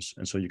operations,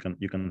 and so you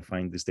can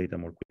find this data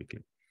more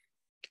quickly.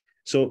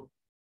 So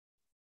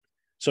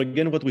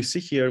again, what we see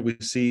here, we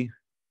see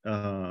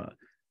a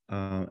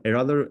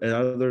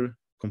rather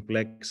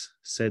complex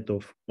set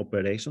of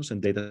operations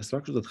and data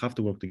structures that have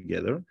to work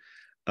together.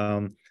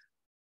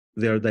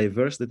 They are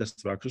diverse data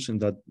structures in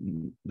that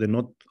they're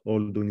not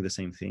all doing the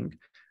same thing.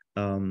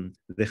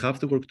 They have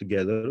to work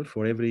together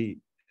for every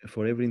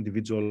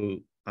individual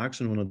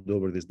action we want to do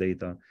over this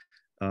data.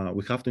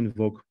 We have to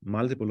invoke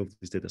multiple of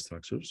these data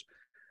structures.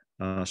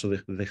 So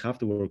they have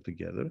to work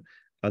together.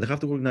 They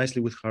have to work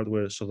nicely with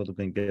hardware so that we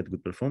can get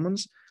good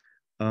performance.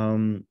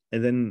 And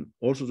then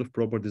all sorts of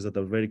properties that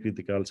are very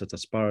critical, such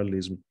as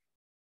parallelism,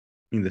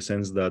 in the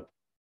sense that,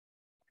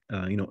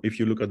 if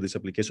you look at these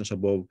applications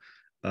above,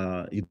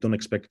 you don't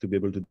expect to be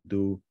able to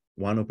do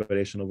one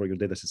operation over your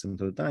data system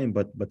at a time,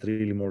 but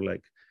really more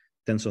like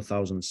tens of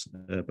thousands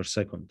per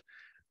second.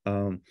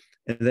 And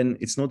then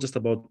it's not just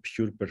about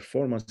pure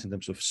performance in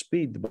terms of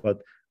speed,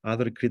 but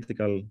other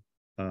critical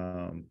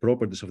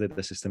properties of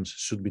data systems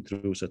should be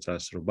true, such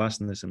as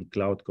robustness and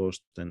cloud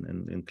cost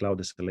and cloud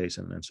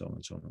escalation and so on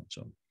and so on and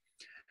so on.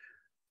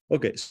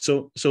 Okay,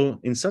 so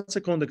in such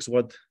a context,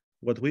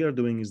 what we are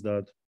doing is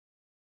that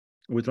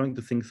we're trying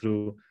to think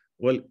through,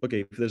 well,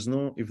 okay, if there's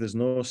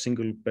no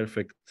single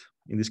perfect,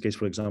 in this case,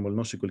 for example,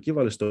 no SQL key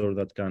value store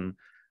that can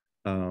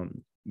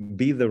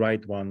be the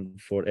right one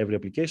for every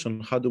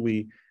application,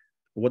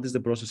 what is the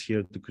process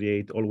here to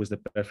create always the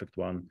perfect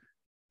one?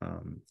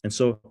 And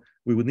so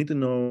we would need to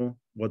know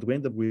what we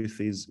end up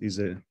with is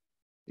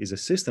a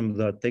system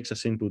that takes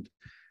as input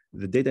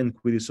the data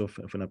inquiries of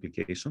an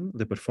application,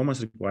 the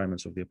performance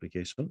requirements of the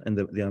application, and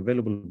the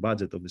available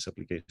budget of this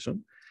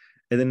application.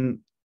 And then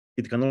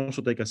it can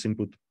also take as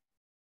input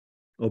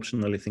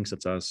optionally things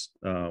such as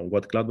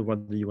what cloud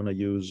provider you want to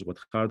use, what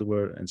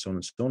hardware, and so on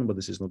and so on, but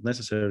this is not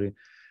necessary.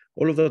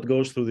 All of that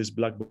goes through this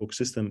black box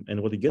system,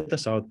 and what you get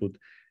as output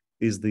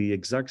is the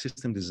exact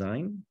system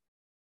design,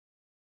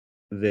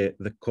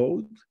 the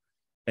code,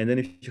 and then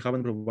if you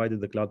haven't provided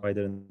the cloud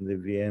provider and the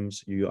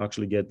VMs, you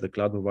actually get the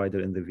cloud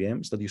provider and the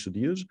VMs that you should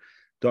use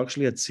to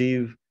actually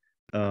achieve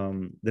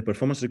the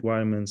performance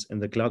requirements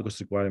and the cloud cost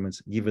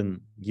requirements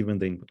given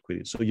the input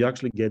query. So you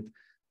actually get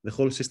the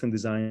whole system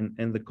design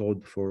and the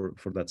code for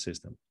that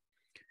system.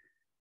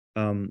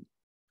 The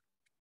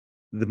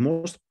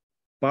most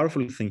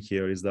powerful thing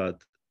here is that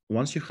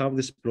once you have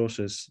this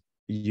process,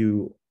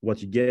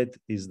 what you get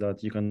is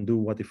that you can do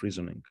what if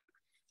reasoning,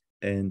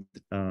 and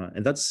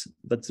that's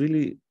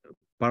really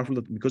powerful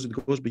because it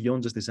goes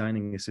beyond just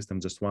designing a system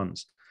just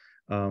once.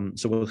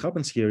 So what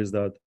happens here is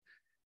that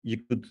you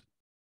could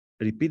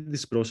repeat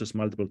this process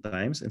multiple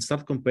times and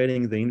start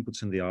comparing the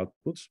inputs and the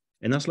outputs.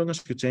 And as long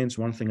as you change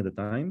one thing at a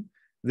time,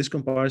 these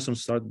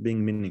comparisons start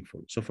being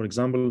meaningful. So for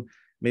example,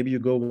 maybe you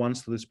go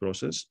once through this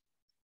process,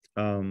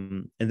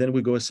 and then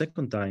we go a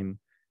second time,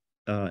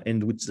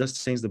 and we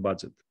just change the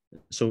budget.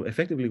 So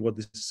effectively what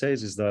this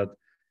says is that,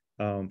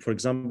 for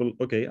example,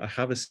 okay, I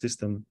have a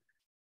system,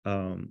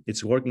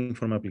 it's working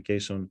for my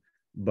application,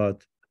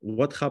 but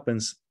what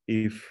happens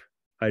if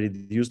I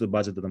reduce the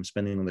budget that I'm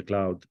spending on the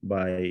cloud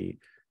by,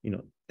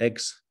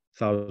 X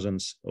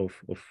thousands of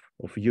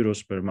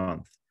euros per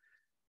month?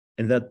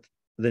 And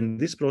then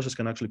this process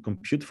can actually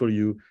compute for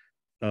you,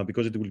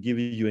 because it will give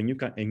you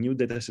a new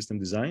data system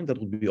design that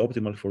will be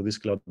optimal for this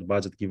cloud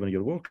budget given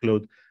your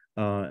workload.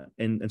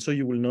 And so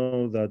you will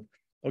know that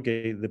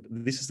okay,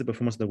 this is the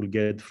performance that I will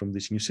get from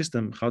this new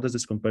system. How does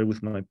this compare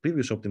with my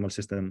previous optimal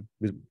system?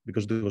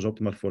 Because it was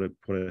optimal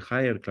for a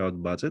higher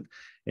cloud budget.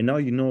 And now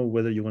you know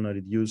whether you want to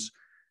reduce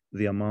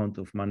the amount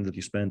of money that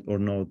you spend or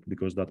not,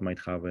 because that might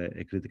have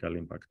a critical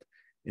impact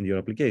in your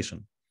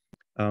application.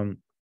 So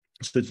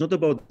it's not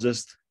about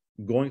just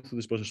going through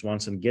this process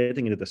once and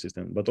getting a data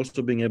system, but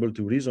also being able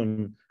to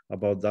reason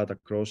about that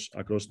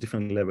across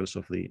different levels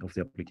of the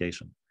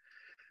application.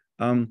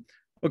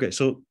 Okay,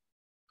 so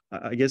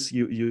I guess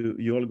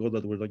you all got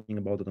that we're talking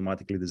about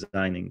automatically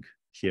designing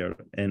here,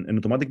 and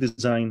automatic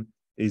design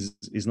is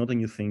not a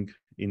new thing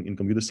in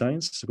computer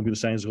science. So computer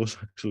science was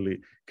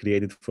actually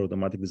created for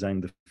automatic design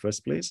in the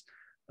first place.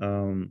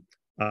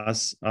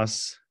 As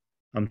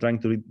I'm trying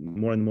to read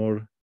more and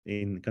more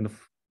in kind of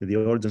the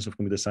origins of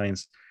computer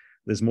science,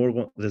 there's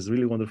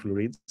really wonderful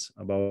reads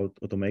about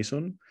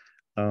automation.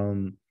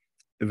 A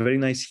very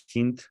nice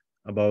hint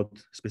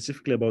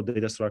specifically about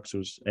data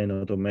structures and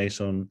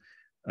automation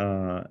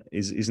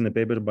is in a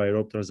paper by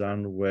Rob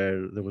Tarzan,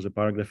 where there was a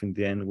paragraph in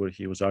the end where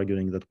he was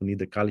arguing that we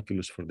need a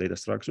calculus for data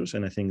structures,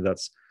 and I think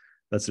that's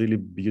really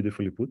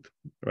beautifully put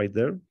right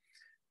there.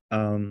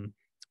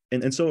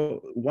 And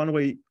so one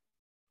way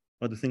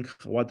to think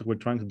what we're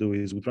trying to do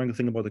is we're trying to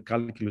think about the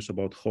calculus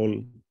about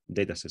whole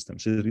data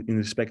systems,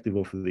 irrespective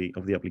of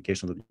the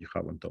application that you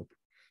have on top.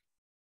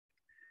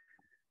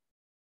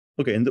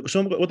 Okay, and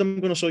so what I'm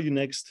going to show you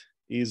next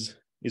is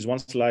one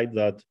slide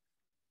that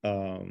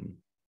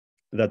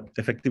that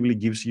effectively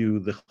gives you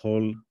the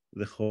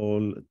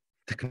whole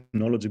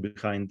technology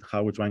behind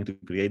how we're trying to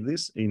create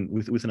this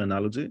with an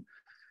analogy.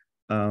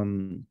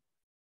 And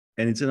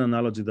it's an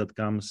analogy that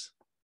comes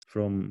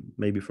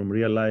maybe from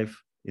real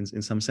life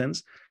in some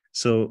sense.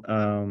 So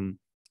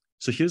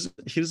so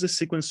here's a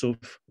sequence of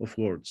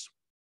words.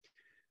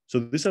 So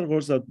these are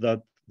words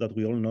that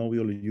we all know, we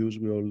all use,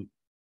 we all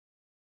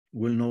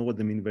will know what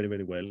they mean very,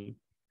 very well.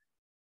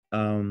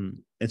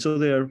 And so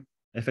they are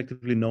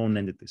effectively known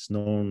entities,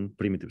 known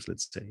primitives,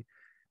 let's say.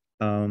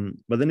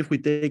 But then if we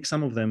take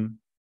some of them,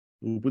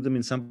 we put them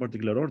in some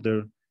particular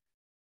order,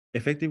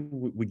 effectively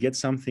we get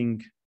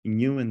something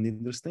new and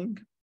interesting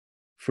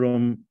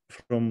from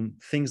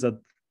things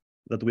that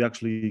we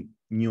actually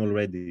knew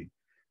already.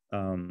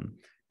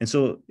 And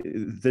so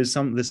there's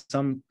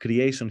some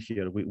creation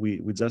here.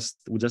 We just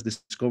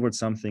discovered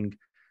something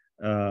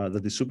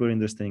that is super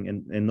interesting,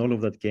 and all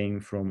of that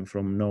came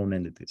from known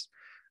entities.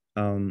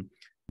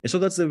 And so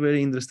that's a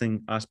very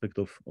interesting aspect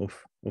of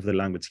the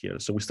language here.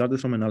 So we started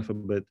from an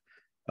alphabet,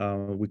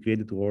 we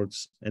created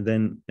words, and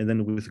then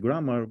with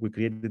grammar we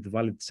created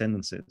valid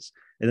sentences.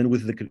 And then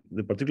with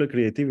the particular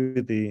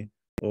creativity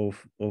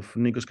of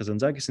Nikos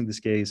Kazantzakis in this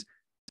case,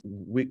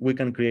 we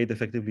can create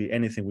effectively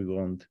anything we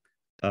want.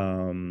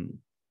 And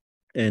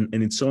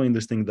it's so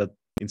interesting that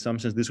in some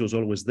sense this was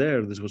always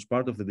there. This was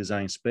part of the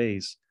design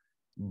space,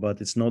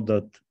 but it's not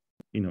that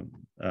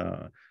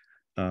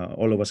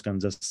all of us can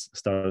just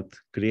start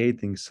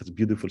creating such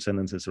beautiful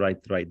sentences right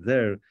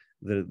there.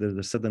 There's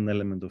a certain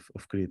element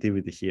of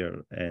creativity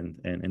here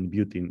and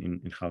beauty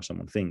in how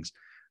someone thinks.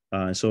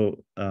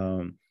 So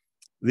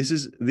this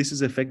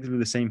is effectively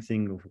the same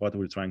thing of what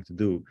we're trying to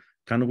do.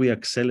 Can we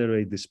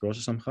accelerate this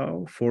process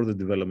somehow for the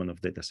development of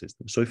data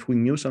systems? So if we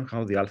knew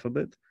somehow the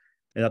alphabet,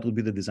 and that would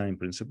be the design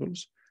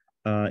principles,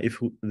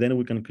 then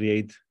we can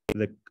create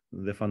the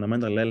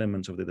fundamental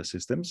elements of data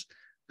systems,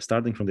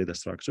 starting from data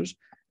structures,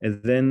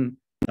 and then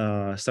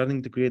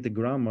starting to create a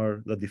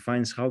grammar that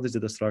defines how these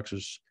data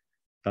structures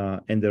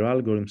and their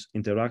algorithms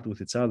interact with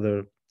each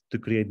other to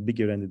create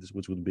bigger entities,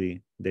 which would be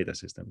data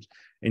systems.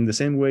 In the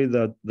same way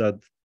that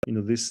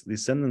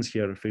this sentence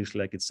here feels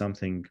like it's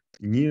something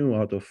new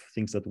out of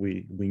things that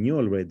we knew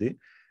already.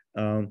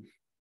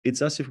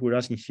 It's as if we're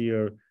asking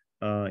here,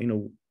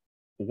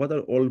 what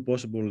are all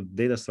possible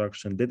data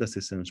structures and data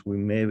systems we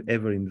may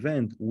ever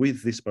invent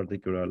with this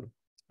particular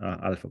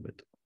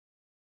alphabet?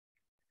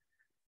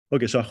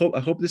 Okay, so I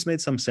hope this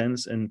made some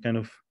sense and kind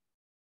of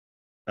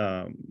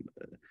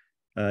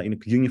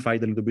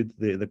unified a little bit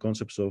the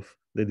concepts of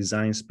the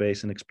design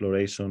space and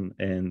exploration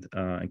and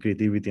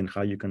creativity, and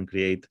how you can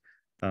create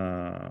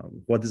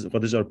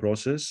what is our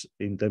process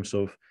in terms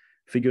of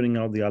figuring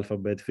out the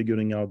alphabet,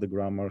 figuring out the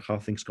grammar, how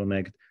things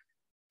connect.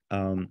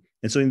 And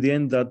so in the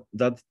end, that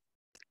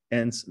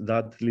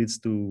leads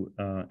to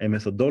a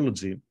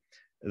methodology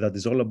that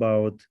is all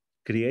about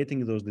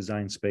creating those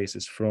design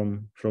spaces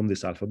from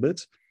these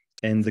alphabets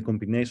and the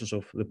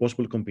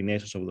possible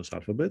combinations of those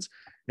alphabets,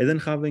 and then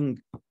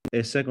having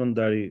a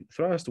secondary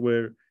thrust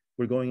where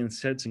we're going and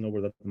searching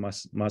over that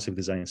massive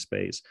design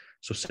space.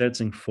 So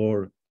searching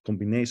for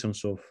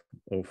combinations of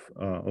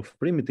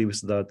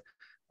primitives that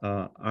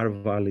are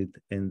valid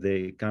and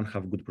they can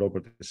have good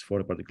properties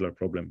for a particular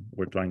problem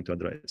we're trying to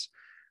address.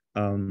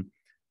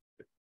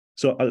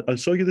 So I'll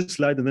show you this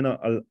slide, and then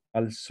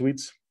I'll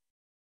switch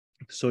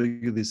to show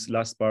you this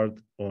last part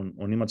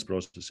on image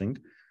processing.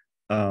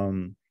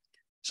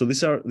 So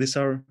these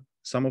are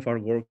some of our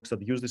works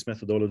that use this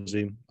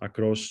methodology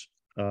across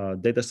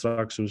data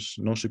structures,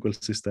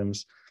 NoSQL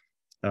systems,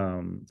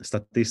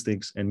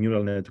 statistics, and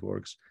neural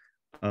networks.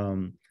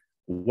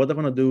 what I'm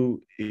gonna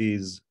do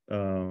is,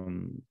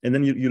 and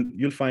then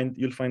you'll find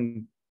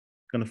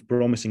kind of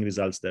promising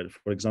results there.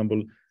 For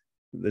example,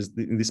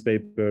 in this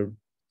paper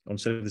on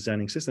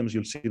self-designing systems,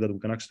 you'll see that we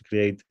can actually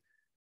create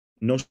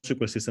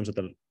NoSQL systems that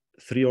are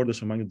 3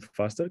 orders of magnitude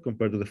faster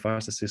compared to the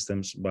fastest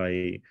systems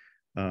by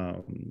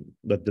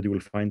that you will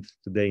find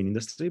today in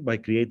industry, by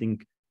creating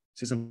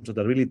systems that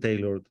are really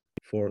tailored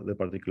for the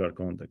particular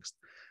context.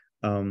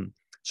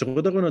 So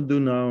what I'm going to do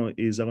now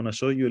is I'm going to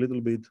show you a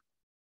little bit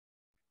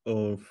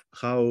of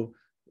how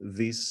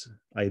these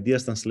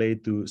ideas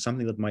translate to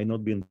something that might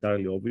not be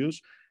entirely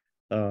obvious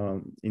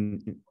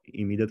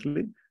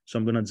immediately. So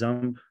I'm going to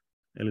jump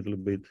a little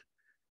bit.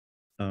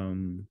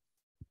 And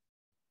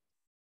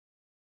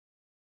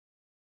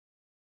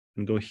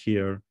go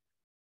here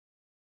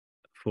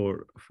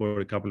for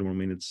a couple more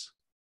minutes.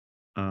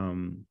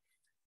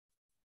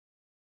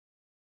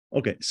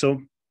 Okay,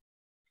 so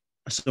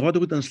how do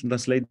we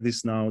translate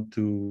this now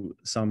to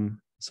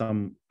some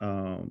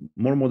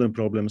more modern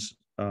problems?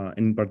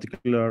 In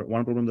particular,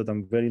 one problem that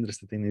I'm very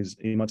interested in is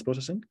image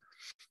processing,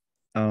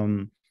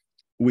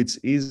 which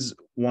is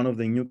one of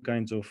the new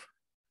kinds of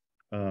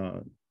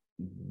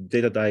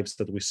data types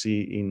that we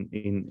see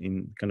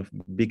in kind of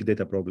big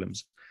data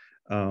problems.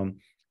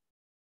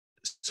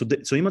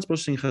 So image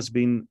processing has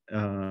been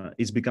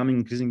is becoming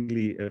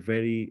increasingly a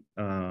very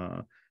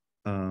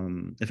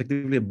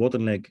effectively a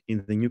bottleneck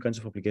in the new kinds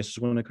of applications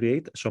we want to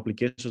create. So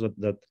applications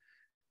that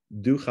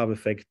do have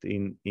effect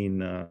in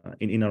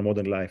our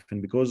modern life,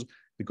 and because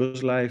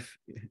life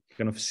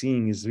kind of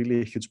seeing is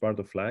really a huge part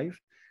of life,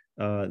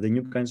 the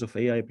new kinds of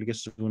AI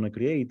applications we want to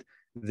create,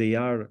 they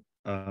are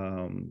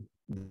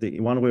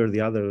one way or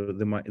the other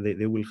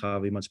they will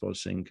have image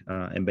processing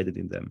embedded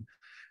in them,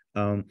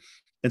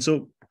 and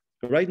so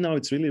right now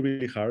it's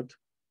really hard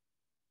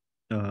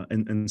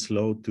and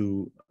slow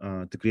to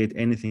create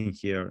anything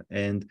here,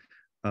 and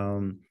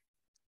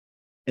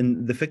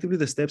effectively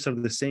the steps are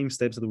the same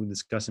steps that we were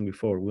discussing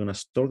before. We want to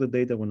store the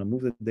data, we want to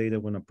move the data,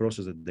 we want to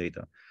process the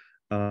data.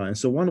 And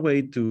so one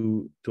way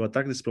to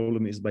attack this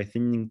problem is by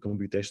thinking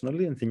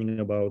computationally and thinking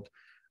about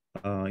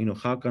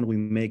how can we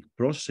make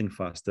processing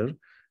faster.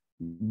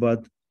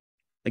 But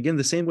again,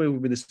 the same way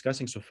we've been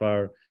discussing so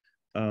far,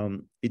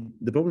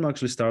 the problem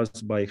actually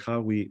starts by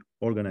how we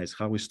organize,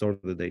 how we store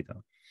the data.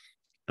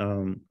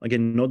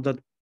 Again, not that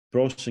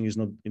processing is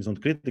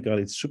not critical,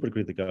 it's super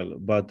critical,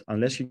 but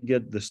unless you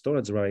get the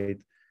storage right,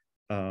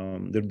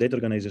 the data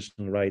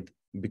organization right,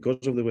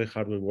 because of the way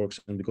hardware works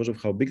and because of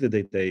how big the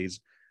data is,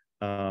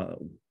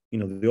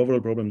 the overall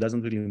problem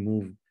doesn't really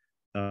move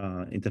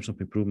in terms of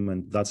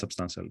improvement that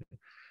substantially.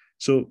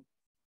 So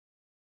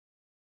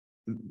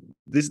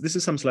this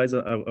is some slides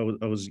that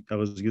I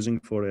was using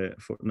for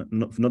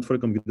not for a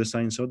computer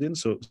science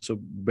audience. So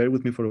bear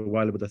with me for a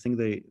while, but I think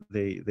they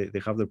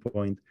have their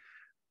point.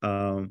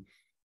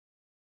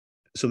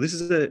 So this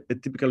is a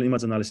typical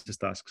image analysis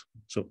task.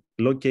 So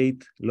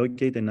locate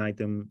an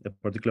item, a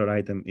particular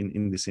item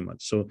in this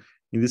image. So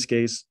in this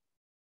case,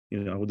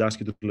 I would ask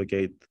you to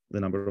locate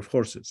the number of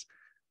horses.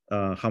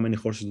 How many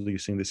horses do you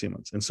see in this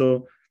image? And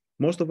so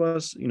most of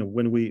us,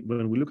 when we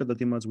look at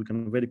that image, we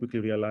can very quickly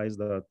realize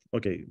that,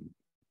 okay,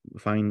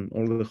 fine,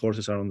 all the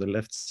horses are on the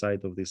left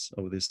side of this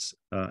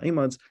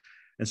image,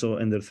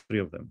 and there are 3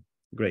 of them.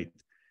 Great.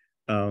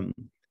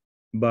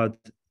 But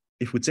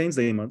if we change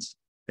the image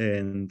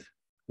and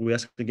we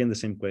ask again the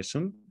same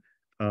question,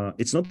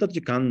 it's not that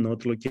you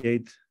cannot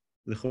locate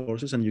the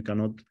horses and you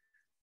cannot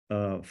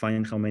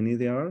find how many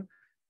there are,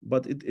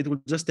 but it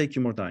will just take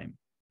you more time,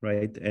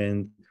 right?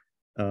 And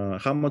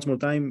how much more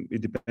time,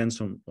 it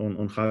depends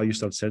on how you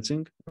start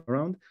searching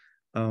around,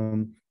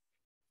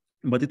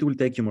 but it will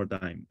take you more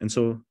time. And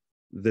so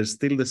there's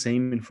still the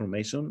same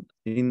information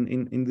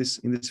in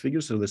this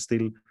figure, so there's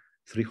still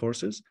 3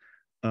 horses,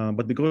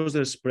 but because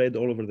they're spread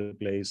all over the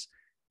place,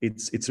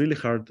 it's really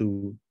hard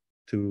to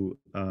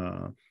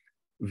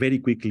very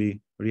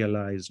quickly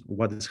realize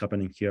what is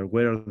happening here,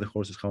 where are the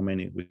horses, how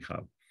many we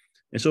have.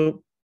 And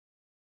so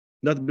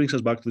that brings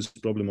us back to this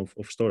problem of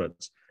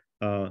storage.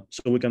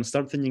 So we can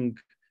start thinking,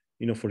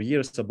 for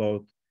years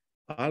about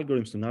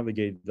algorithms to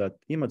navigate that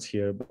image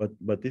here,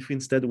 but if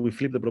instead we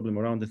flip the problem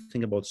around and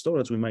think about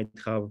storage, we might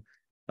have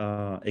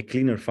a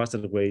cleaner,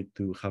 faster way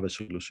to have a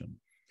solution.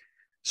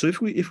 So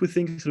if we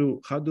think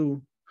through how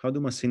do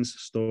machines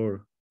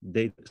store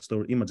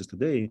images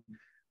today,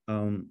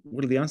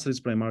 well, the answer is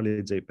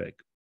primarily JPEG.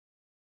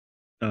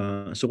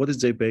 So what is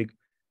JPEG?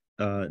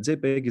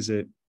 JPEG is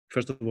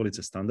first of all, it's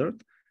a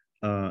standard.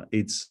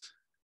 It's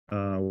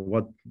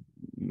what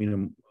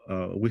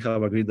we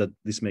have agreed that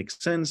this makes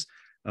sense.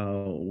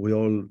 We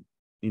all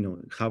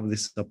have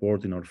this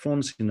support in our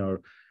phones, in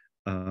our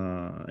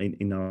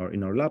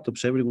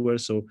laptops, everywhere.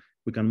 So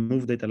we can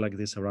move data like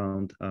this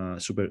around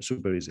super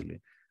easily.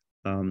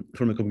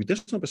 From a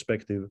computational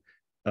perspective,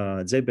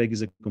 JPEG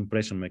is a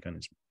compression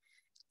mechanism.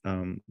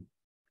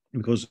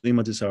 Because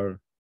images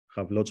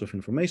have lots of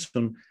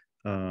information,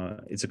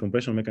 it's a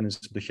compression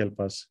mechanism to help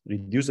us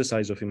reduce the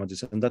size of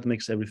images, and that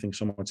makes everything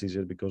so much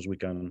easier because we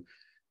can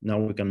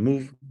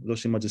move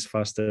those images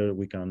faster.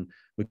 We can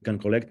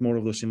collect more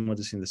of those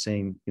images in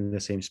the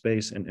same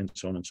space, and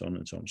so on and so on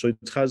and so on. So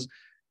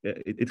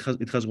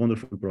it has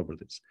wonderful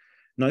properties.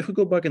 Now, if we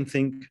go back and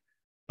think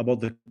about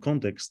the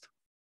context,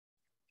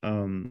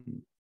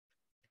 and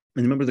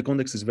remember the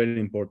context is very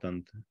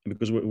important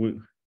because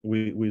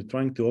we're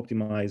trying to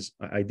optimize.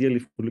 Ideally,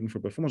 if we're looking for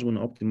performance, we want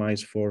to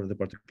optimize for the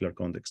particular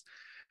context.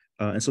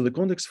 And so the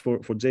context for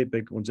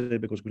JPEG, when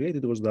JPEG was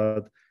created, was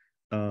that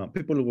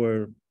people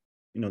were,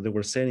 they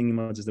were sharing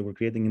images, they were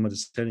creating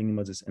images, sharing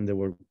images, and they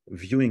were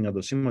viewing at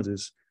those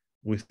images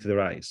with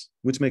their eyes,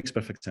 which makes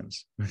perfect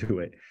sense, by the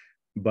way.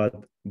 But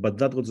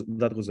that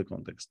was the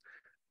context.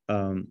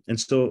 And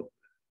so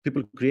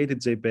people created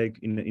JPEG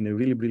in a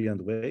really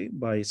brilliant way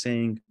by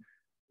saying,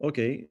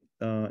 okay,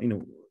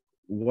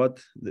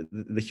 what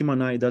the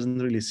human eye doesn't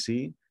really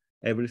see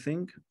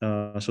everything.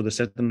 So there's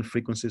certain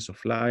frequencies of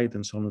light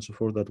and so on and so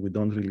forth that we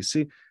don't really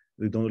see.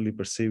 We don't really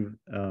perceive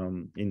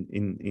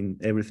in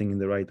everything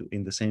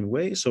in the same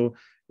way. So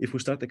if we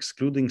start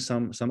excluding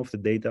some of the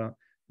data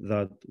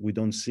that we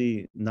don't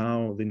see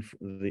now, then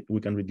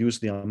we can reduce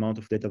the amount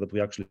of data that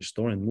we actually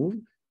store and move.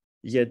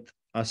 Yet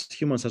as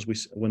humans,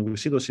 when we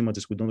see those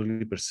images, we don't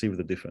really perceive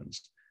the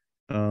difference.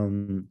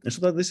 And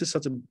so that this is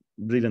such a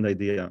brilliant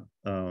idea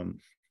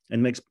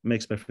and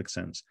makes perfect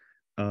sense.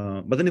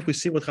 But then if we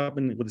see what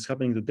is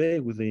happening today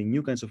with the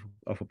new kinds of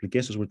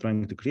applications we're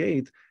trying to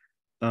create,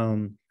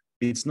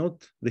 it's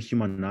not the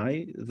human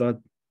eye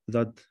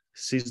that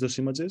sees those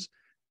images,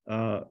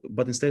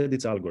 but instead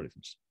it's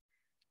algorithms.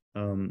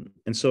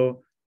 And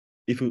so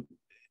if we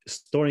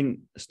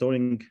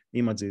storing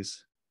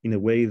images in a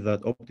way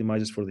that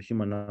optimizes for the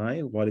human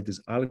eye, while it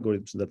is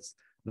algorithms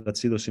that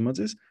see those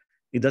images,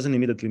 it doesn't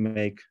immediately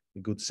make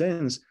good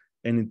sense,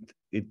 and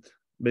it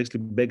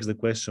basically begs the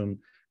question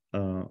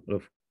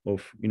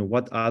of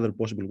what other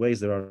possible ways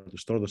there are to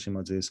store those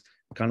images.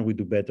 Can we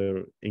do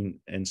better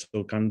and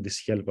so can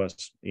this help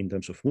us in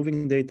terms of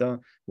moving data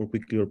more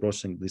quickly or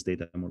processing this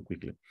data more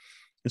quickly?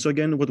 And so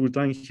again, what we're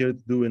trying here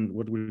to do and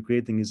what we're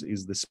creating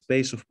is the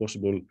space of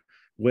possible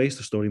ways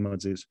to store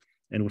images,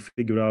 and we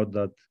figure out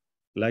that,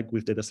 like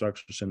with data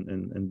structures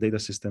and data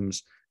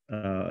systems,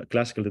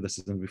 classical data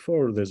systems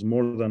before, there's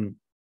more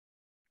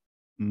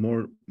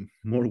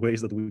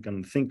ways that we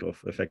can think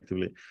of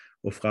effectively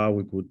of how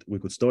we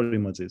could store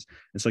images.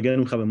 And so again,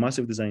 we have a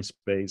massive design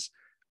space.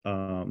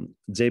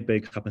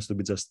 JPEG happens to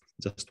be just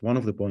one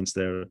of the points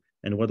there.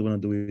 And what we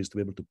want to do is to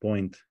be able to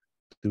point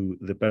to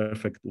the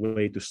perfect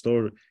way to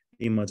store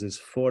images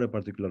for a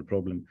particular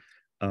problem.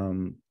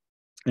 And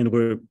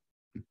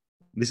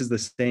this is the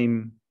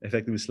same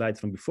effective slide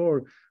from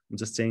before. I'm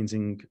just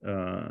changing,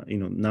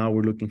 now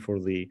we're looking for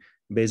the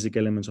basic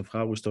elements of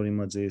how we store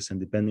images,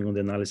 and depending on the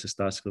analysis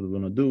task that we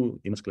want to do,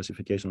 image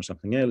classification or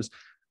something else,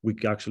 we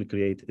can actually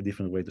create a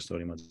different way to store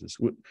images.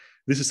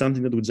 This is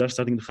something that we're just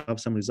starting to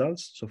have some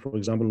results. So for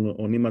example,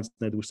 on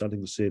ImageNet, we're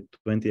starting to see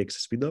 20x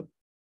speed up.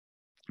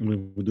 We're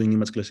doing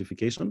image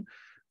classification.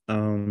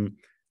 And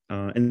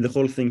the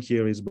whole thing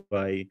here is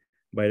by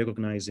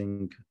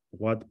recognizing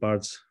what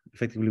parts,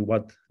 effectively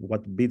what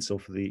bits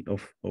of the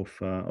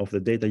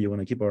data you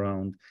want to keep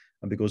around,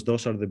 because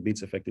those are the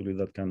bits effectively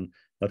that can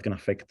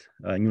affect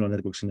neural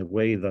networks in a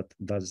way that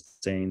does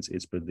change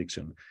its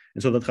prediction.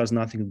 And so that has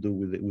nothing to do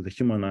with the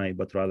human eye,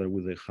 but rather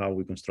with how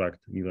we construct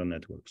neural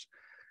networks.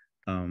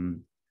 I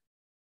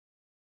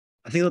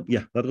think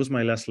that was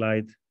my last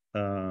slide.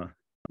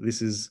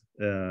 This is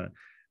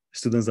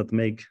students that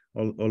make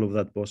all of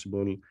that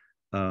possible.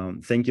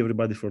 Thank you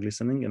everybody for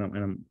listening,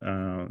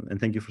 and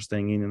thank you for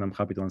staying in, and I'm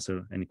happy to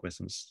answer any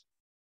questions.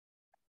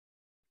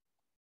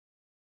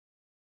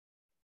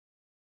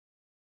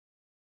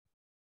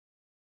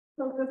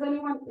 So does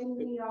anyone in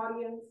the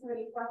audience have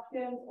any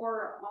questions,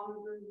 or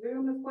on the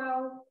Zoom as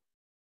well?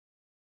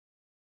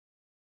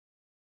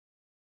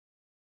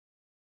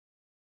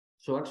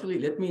 So actually,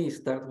 let me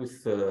start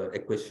with a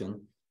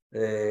question.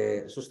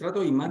 So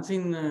Strato,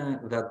 imagine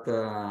that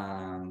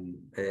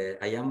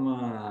I am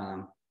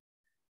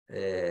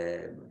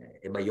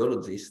a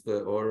biologist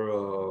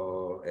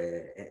or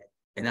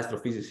an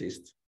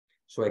astrophysicist.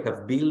 So I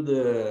have built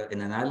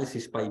an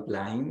analysis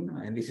pipeline,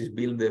 and this is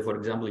built, for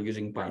example,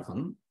 using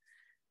Python.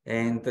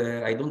 And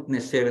I don't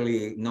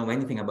necessarily know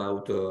anything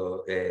about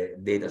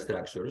data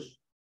structures.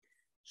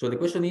 So the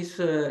question is,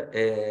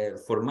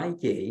 for my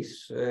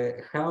case,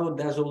 how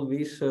does all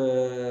this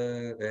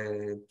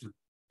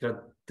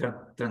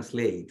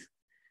translate?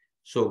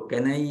 So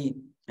can I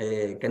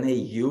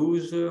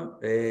use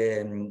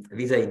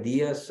these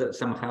ideas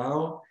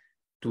somehow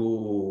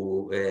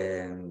to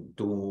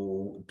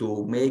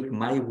make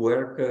my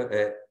work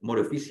more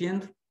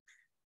efficient?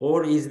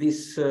 Or is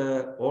this,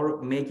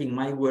 or making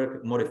my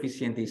work more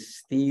efficient is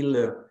still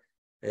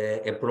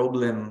a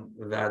problem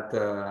that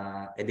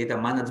a data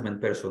management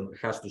person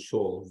has to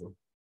solve?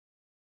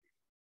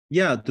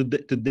 Yeah,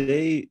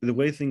 today the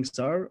way things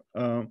are,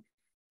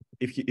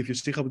 if you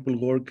see how people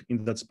work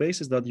in that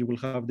space, is that you will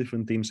have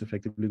different teams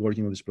effectively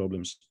working on these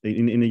problems.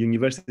 In a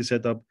university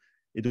setup,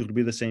 it will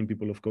be the same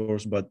people, of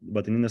course, but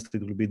in industry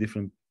it will be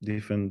different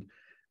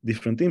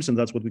teams, and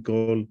that's what we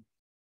call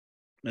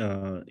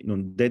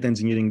data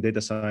engineering,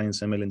 data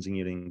science, ML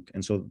engineering,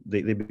 and so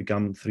they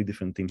become 3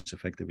 different teams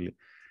effectively.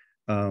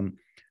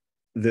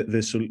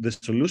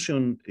 The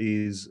solution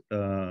is,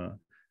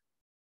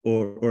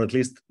 or at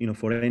least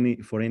for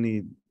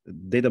any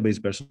database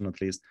person,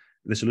 at least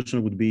the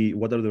solution would be,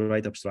 what are the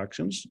right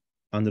abstractions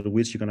under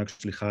which you can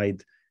actually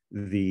hide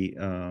the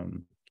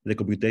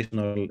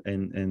computational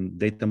and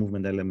data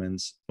movement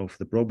elements of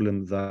the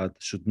problem that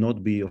should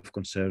not be of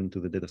concern to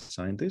the data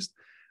scientist,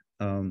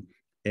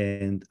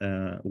 and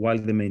while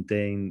they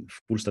maintain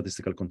full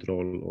statistical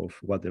control of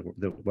what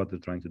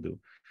they're trying to do.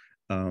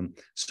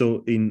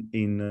 So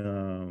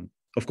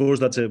of course,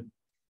 that's a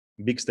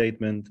big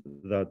statement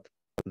that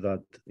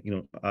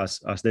as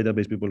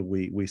database people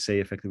we say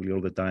effectively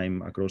all the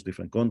time across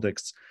different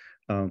contexts.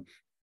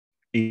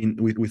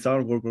 With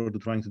our work, what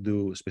we're trying to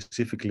do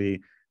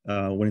specifically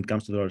when it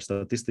comes to our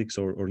statistics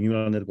or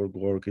neural network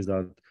work, is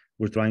that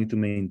we're trying to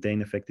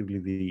maintain effectively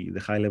the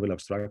high level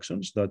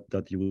abstractions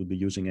that you will be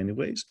using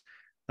anyways,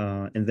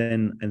 and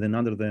then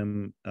under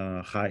them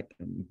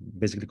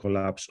basically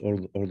collapse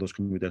all those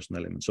computational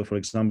elements. So for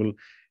example,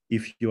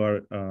 if you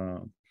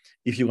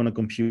want to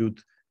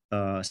compute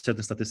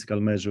certain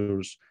statistical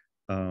measures,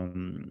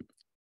 and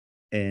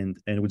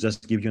we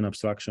just give you an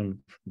abstraction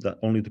that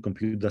only to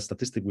compute the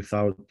statistic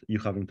without you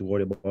having to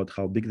worry about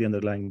how big the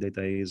underlying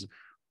data is,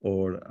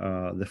 or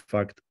the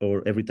fact,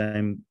 or every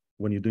time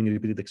when you're doing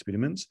repeated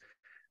experiments,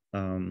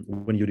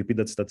 when you repeat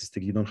that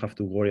statistic, you don't have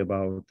to worry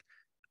about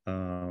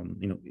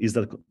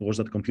was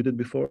that computed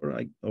before,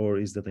 or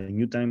is that a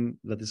new time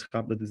that this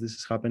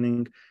is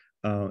happening,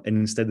 and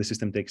instead the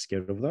system takes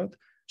care of that.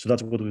 So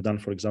that's what we've done,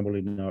 for example,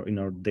 in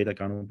our data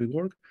canopy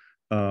work,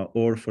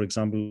 or for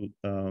example,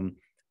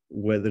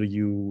 whether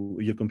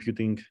you're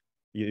computing,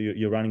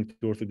 you're running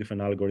 2 or 3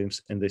 different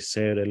algorithms and they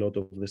share a lot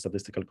of the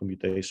statistical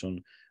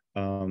computation,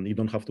 you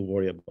don't have to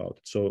worry about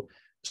it.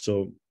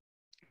 So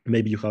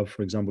maybe you have,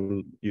 for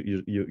example,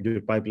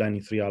 you're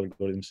pipelining 3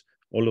 algorithms.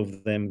 All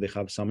of them, they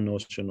have some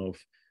notion of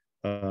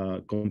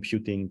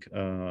computing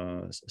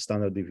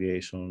standard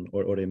deviation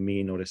or a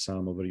mean or a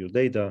sum over your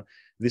data.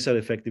 These are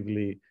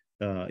effectively,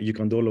 you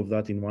can do all of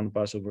that in one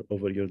pass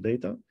over your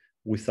data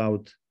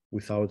without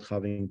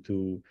having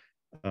to,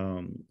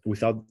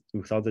 without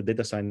the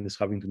data scientists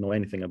having to know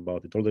anything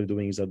about it. All they're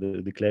doing is that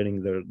they're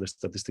declaring the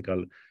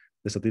statistical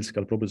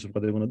properties of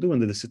what they want to do,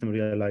 and then the system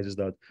realizes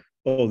that,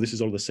 oh, this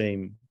is all the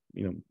same.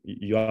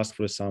 You ask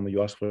for a sum,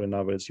 you ask for an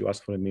average, you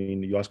ask for a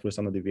mean, you ask for a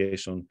standard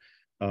deviation.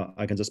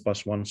 I can just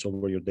pass once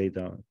over your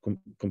data,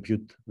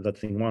 compute that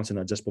thing once, and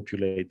I just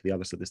populate the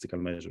other statistical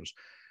measures.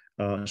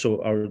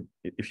 So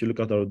if you look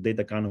at our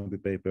data canopy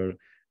paper,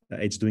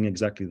 it's doing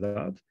exactly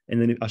that.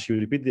 And then as you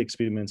repeat the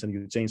experiments and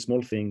you change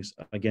small things,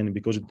 again,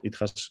 because it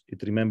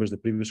remembers the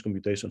previous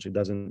computations, it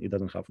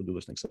doesn't have to do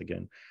those things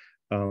again.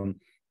 And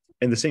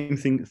the same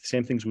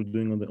things we're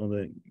doing on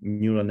the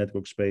neural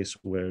network space,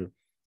 where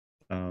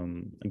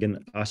again,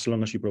 as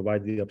long as you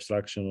provide the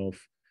abstraction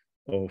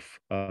of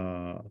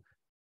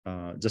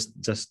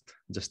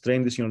just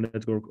train this neural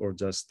network, or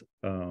just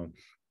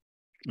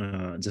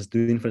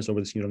do inference over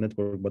this neural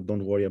network, but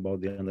don't worry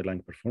about the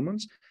underlying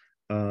performance,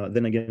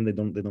 then again, they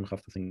don't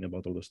have to think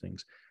about all those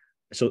things.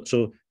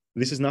 So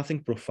this is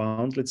nothing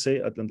profound, let's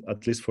say, at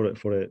least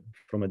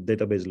from a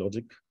database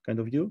logic kind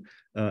of view.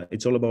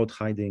 It's all about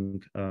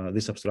hiding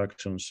these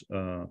abstractions,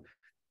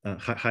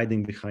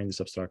 hiding behind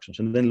these abstractions.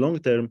 And then long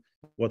term,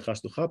 what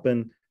has to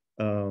happen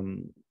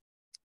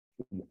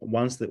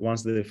once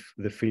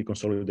the field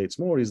consolidates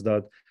more, is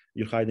that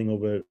you're hiding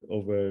over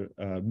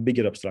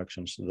bigger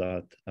abstractions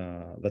that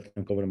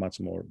can cover much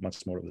more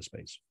of the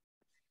space.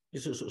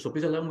 So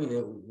please allow me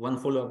one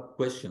follow-up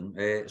question.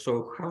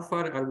 So how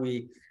far are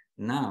we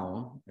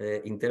now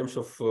in terms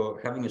of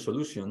having a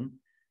solution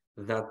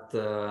that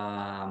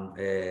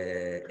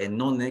a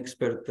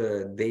non-expert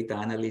data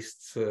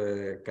analysts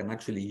can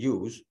actually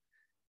use,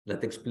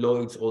 that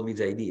exploits all these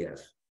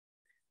ideas?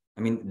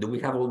 I mean, do we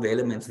have all the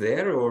elements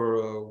there,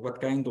 or what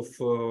kind of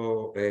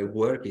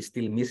work is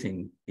still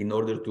missing in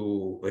order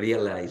to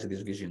realize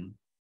this vision?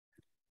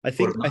 I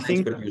think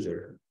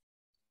user?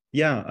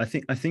 Yeah, I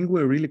think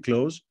we're really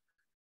close.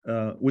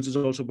 Which is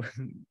also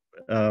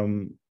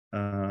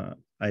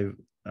I've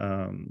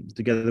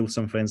together with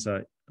some friends,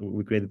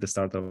 we created the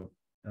startup,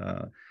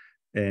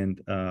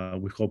 and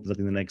we hope that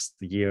in the next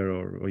year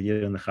or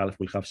year and a half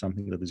we'll have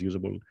something that is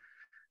usable.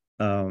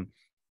 So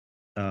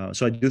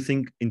I do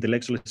think,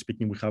 intellectually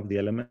speaking, we have the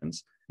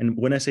elements. And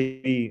when I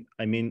say we,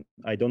 I mean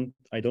I don't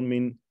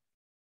mean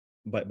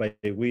by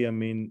we, I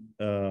mean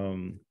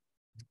the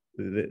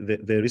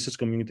research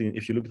community.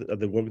 If you look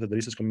at the work that the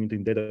research community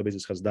in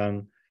databases has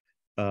done,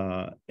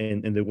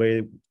 and the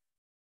way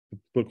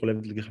people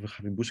collectively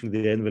have been pushing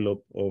the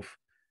envelope of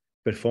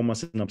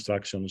performance and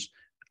abstractions,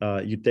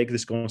 you take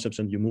these concepts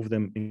and you move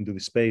them into the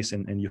space,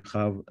 and you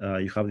have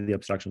the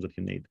abstractions that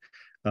you need.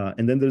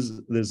 And then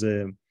there's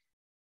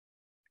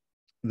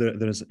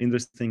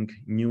interesting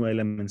new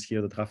elements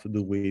here that have to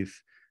do with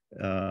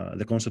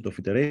the concept of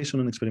iteration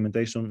and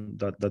experimentation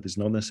that is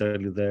not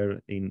necessarily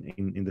there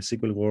in the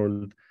SQL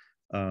world.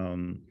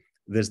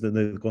 There's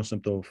the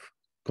concept of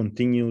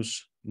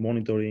continuous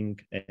monitoring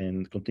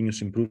and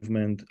continuous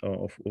improvement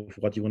of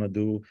what you want to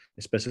do,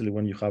 especially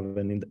when you have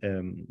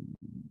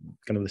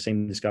kind of the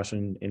same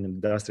discussion in an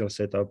industrial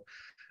setup.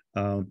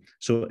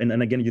 So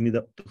and again, you need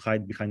to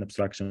hide behind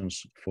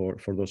abstractions for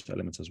those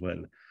elements as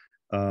well.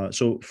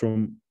 So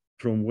from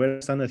where I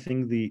stand, I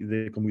think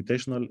the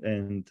computational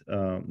and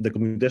the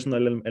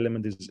computational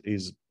element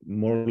is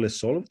more or less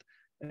solved,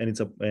 and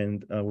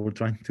we're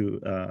trying to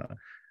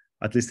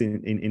at least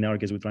in our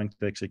case, we're trying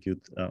to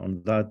execute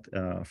on that,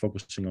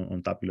 focusing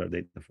on tabular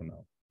data for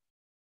now.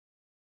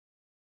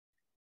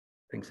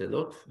 Thanks a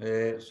lot.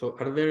 So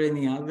are there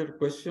any other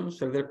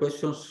questions? Are there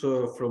questions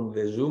from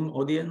the Zoom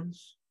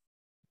audience?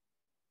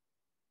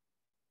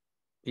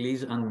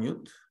 Please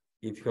unmute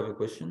if you have a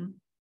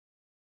question.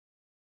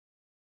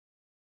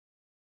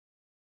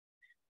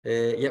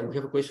 Yeah, we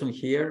have a question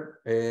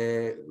here.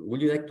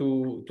 Would you like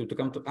to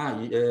come to?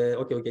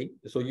 Okay.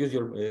 So use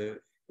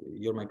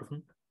your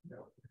microphone.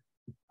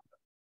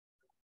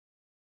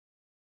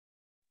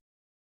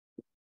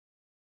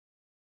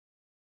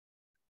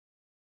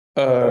 I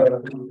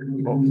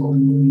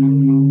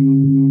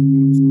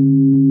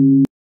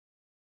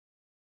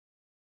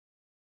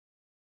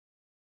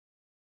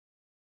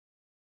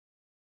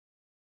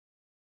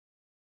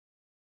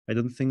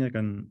don't think I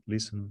can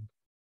listen.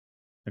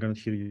 I cannot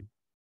hear you.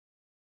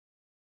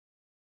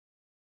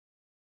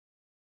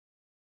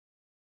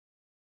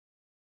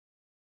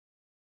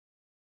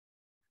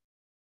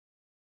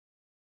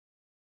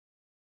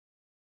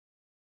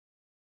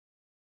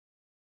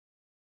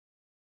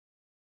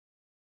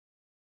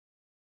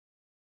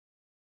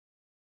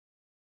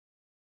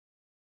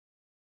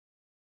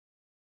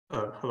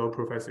 Hello,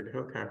 Professor.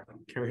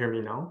 Can you hear me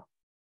now?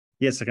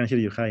 Yes, I can hear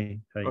you. Hi.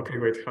 Okay,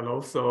 great.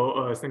 Hello.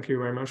 So thank you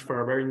very much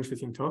for a very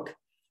interesting talk.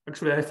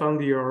 Actually, I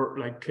found your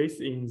case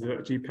in the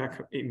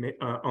JPEG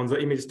on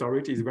the image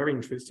storage is very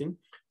interesting.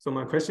 So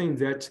my question is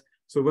that,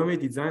 so when we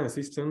design a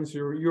system,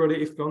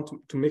 usually if we want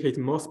to make it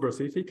more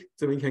specific,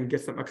 then we can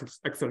get some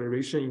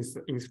acceleration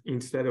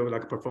instead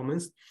of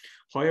performance.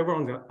 However,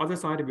 on the other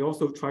side, we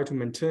also try to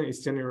maintain its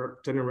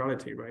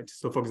generality, right?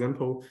 So for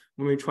example,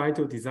 when we try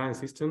to design a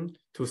system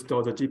to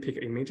store the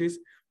JPEG images,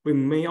 we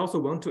may also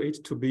want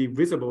it to be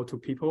visible to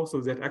people so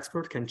that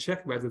experts can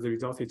check whether the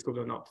result is good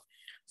or not.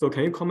 So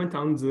can you comment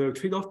on the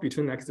trade-off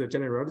between the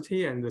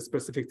generality and the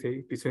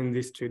specificity between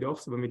these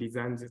trade-offs when we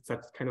design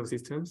such kind of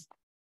systems?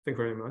 Thank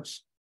you very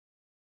much.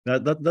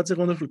 That's a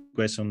wonderful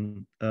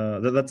question.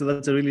 That's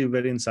a really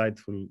very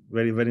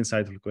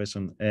insightful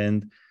question.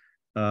 And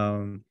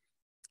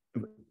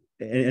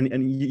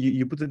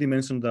you put the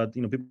dimension that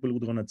people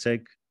would want to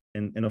check,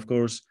 and of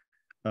course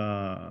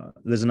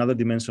there's another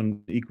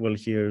dimension equal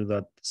here,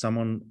 that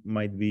someone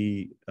might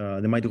be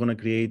they might want to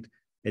create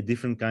a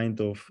different kind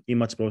of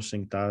image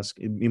processing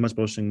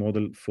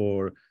model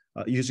for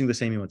using the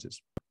same images,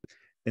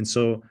 and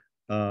so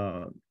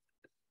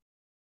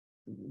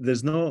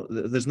there's no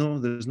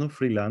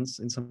freelance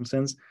in some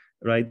sense,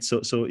 right?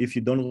 So if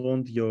you don't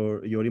want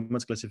your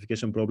image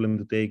classification problem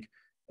to take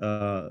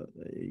I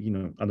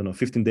don't know,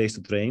 15 days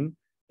to train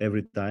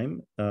every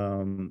time,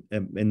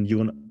 and you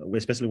want,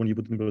 especially when you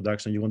put it in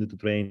production, you want it to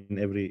train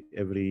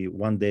every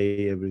 1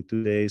 day, every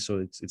 2 days, so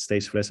it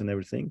stays fresh and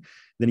everything,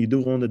 then you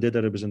do want a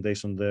data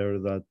representation there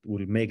that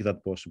will make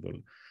that possible.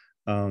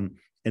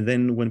 And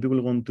then when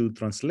people want to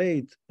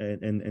translate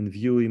and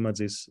view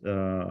images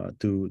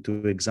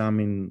to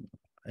examine,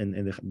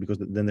 because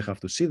then they have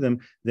to see them,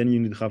 then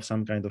you need to have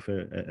some kind of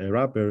a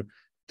wrapper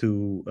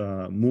to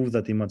move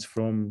that image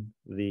from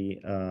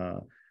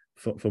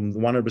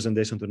one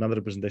representation to another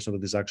representation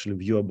that is actually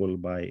viewable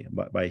by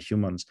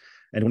humans.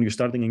 And when you're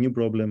starting a new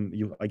problem,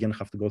 you again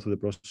have to go through the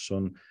process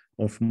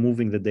of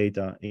moving the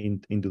data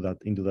into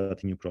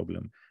that new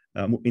problem,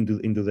 into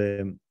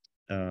the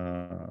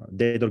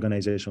data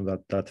organization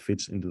that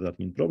fits into that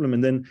new problem,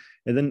 and then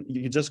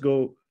you just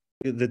go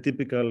the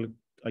typical,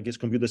 I guess,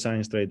 computer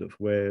science trade-off,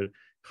 where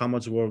how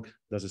much work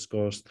does this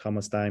cost, how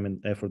much time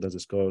and effort does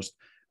this cost,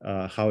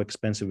 how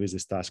expensive is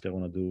this task I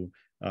want to do,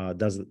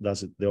 does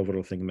the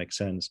overall thing make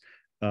sense?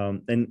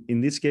 And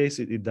in this case,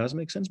 it does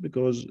make sense,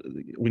 because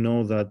we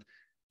know that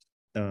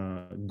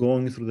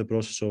going through the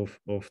process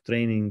of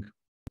training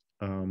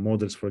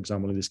models, for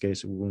example, in this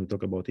case, when we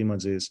talk about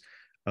images,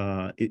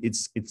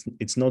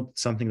 it's not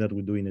something that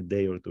we do in a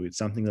day or two. It's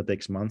something that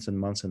takes months and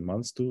months and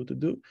months to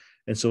do.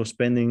 And so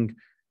spending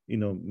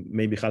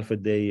maybe half a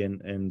day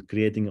and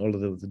creating all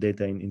of the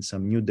data in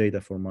some new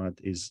data format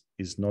is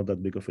not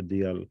that big of a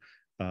deal,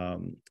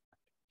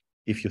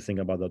 if you think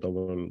about that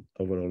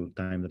overall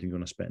time that you're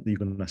gonna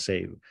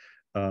save.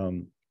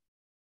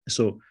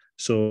 So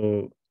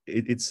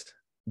it's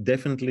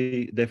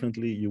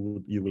definitely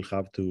you will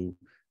have to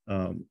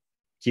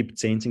keep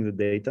changing the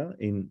data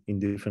in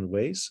different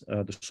ways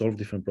to solve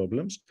different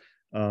problems.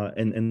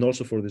 And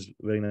also for this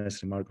very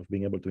nice remark of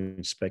being able to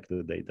inspect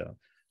the data,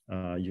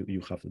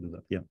 you have to do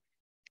that. Yeah.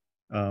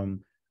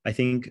 I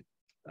think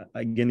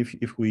again,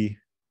 if we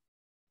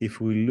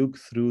look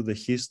through the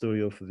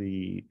history of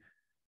the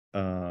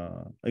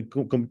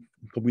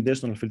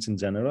computational fields in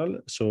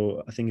general,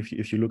 so I think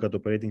if you look at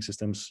operating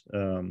systems,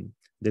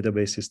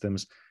 database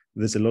systems,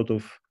 there's a lot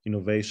of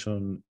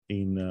innovation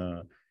in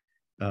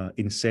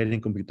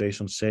sharing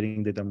computation,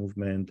 sharing data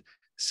movement,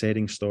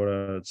 sharing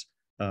storage,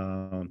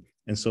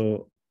 and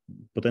so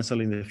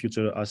potentially in the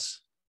future,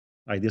 as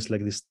ideas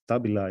like this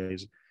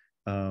stabilize,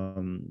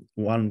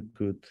 one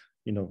could,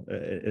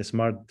 a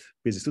smart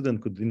PhD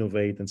student could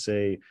innovate and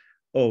say,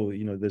 oh,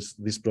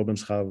 these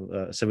problems have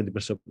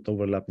 70%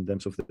 overlap in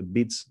terms of the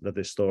bits that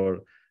they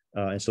store,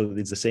 and so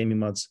it's the same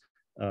image.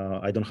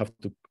 I don't have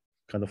to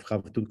kind of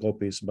have 2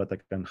 copies, but I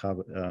can have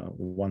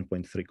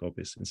 1.3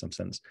 copies in some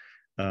sense,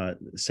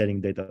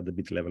 sharing data at the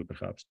bit level,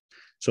 perhaps.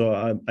 So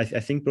I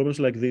think problems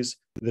like this,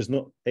 there's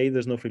no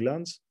free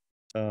lunch.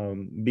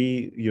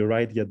 B, you're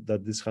right, yet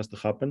that this has to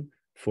happen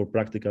for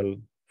practical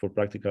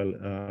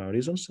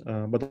reasons.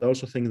 But I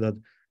also think that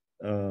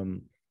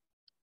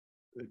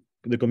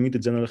the community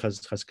in general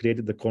has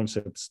created the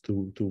concepts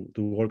to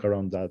work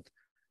around that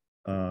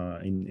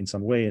in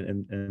some way,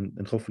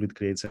 and hopefully it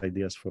creates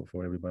ideas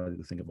for everybody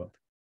to think about.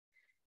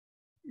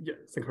 Yeah,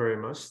 thank you very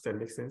much. That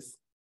makes sense.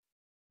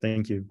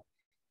 Thank you.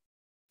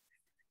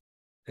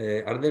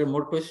 Are there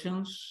more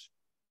questions?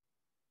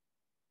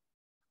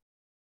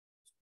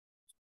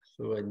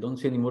 So I don't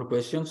see any more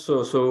questions.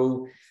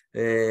 So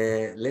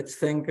let's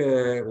thank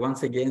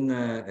once again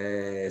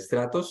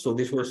Stratos. So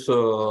this was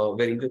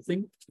very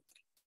interesting.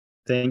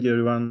 Thank you,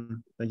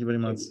 everyone. Thank you very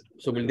much.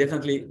 So we'll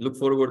definitely look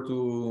forward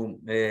to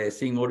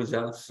seeing more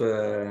results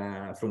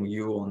from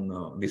you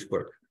on this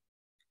work.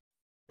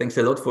 Thanks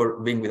a lot for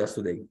being with us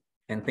today.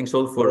 And thanks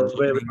all for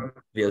joining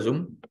via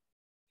Zoom.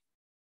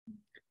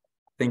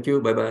 Thank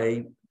you.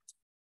 Bye-bye.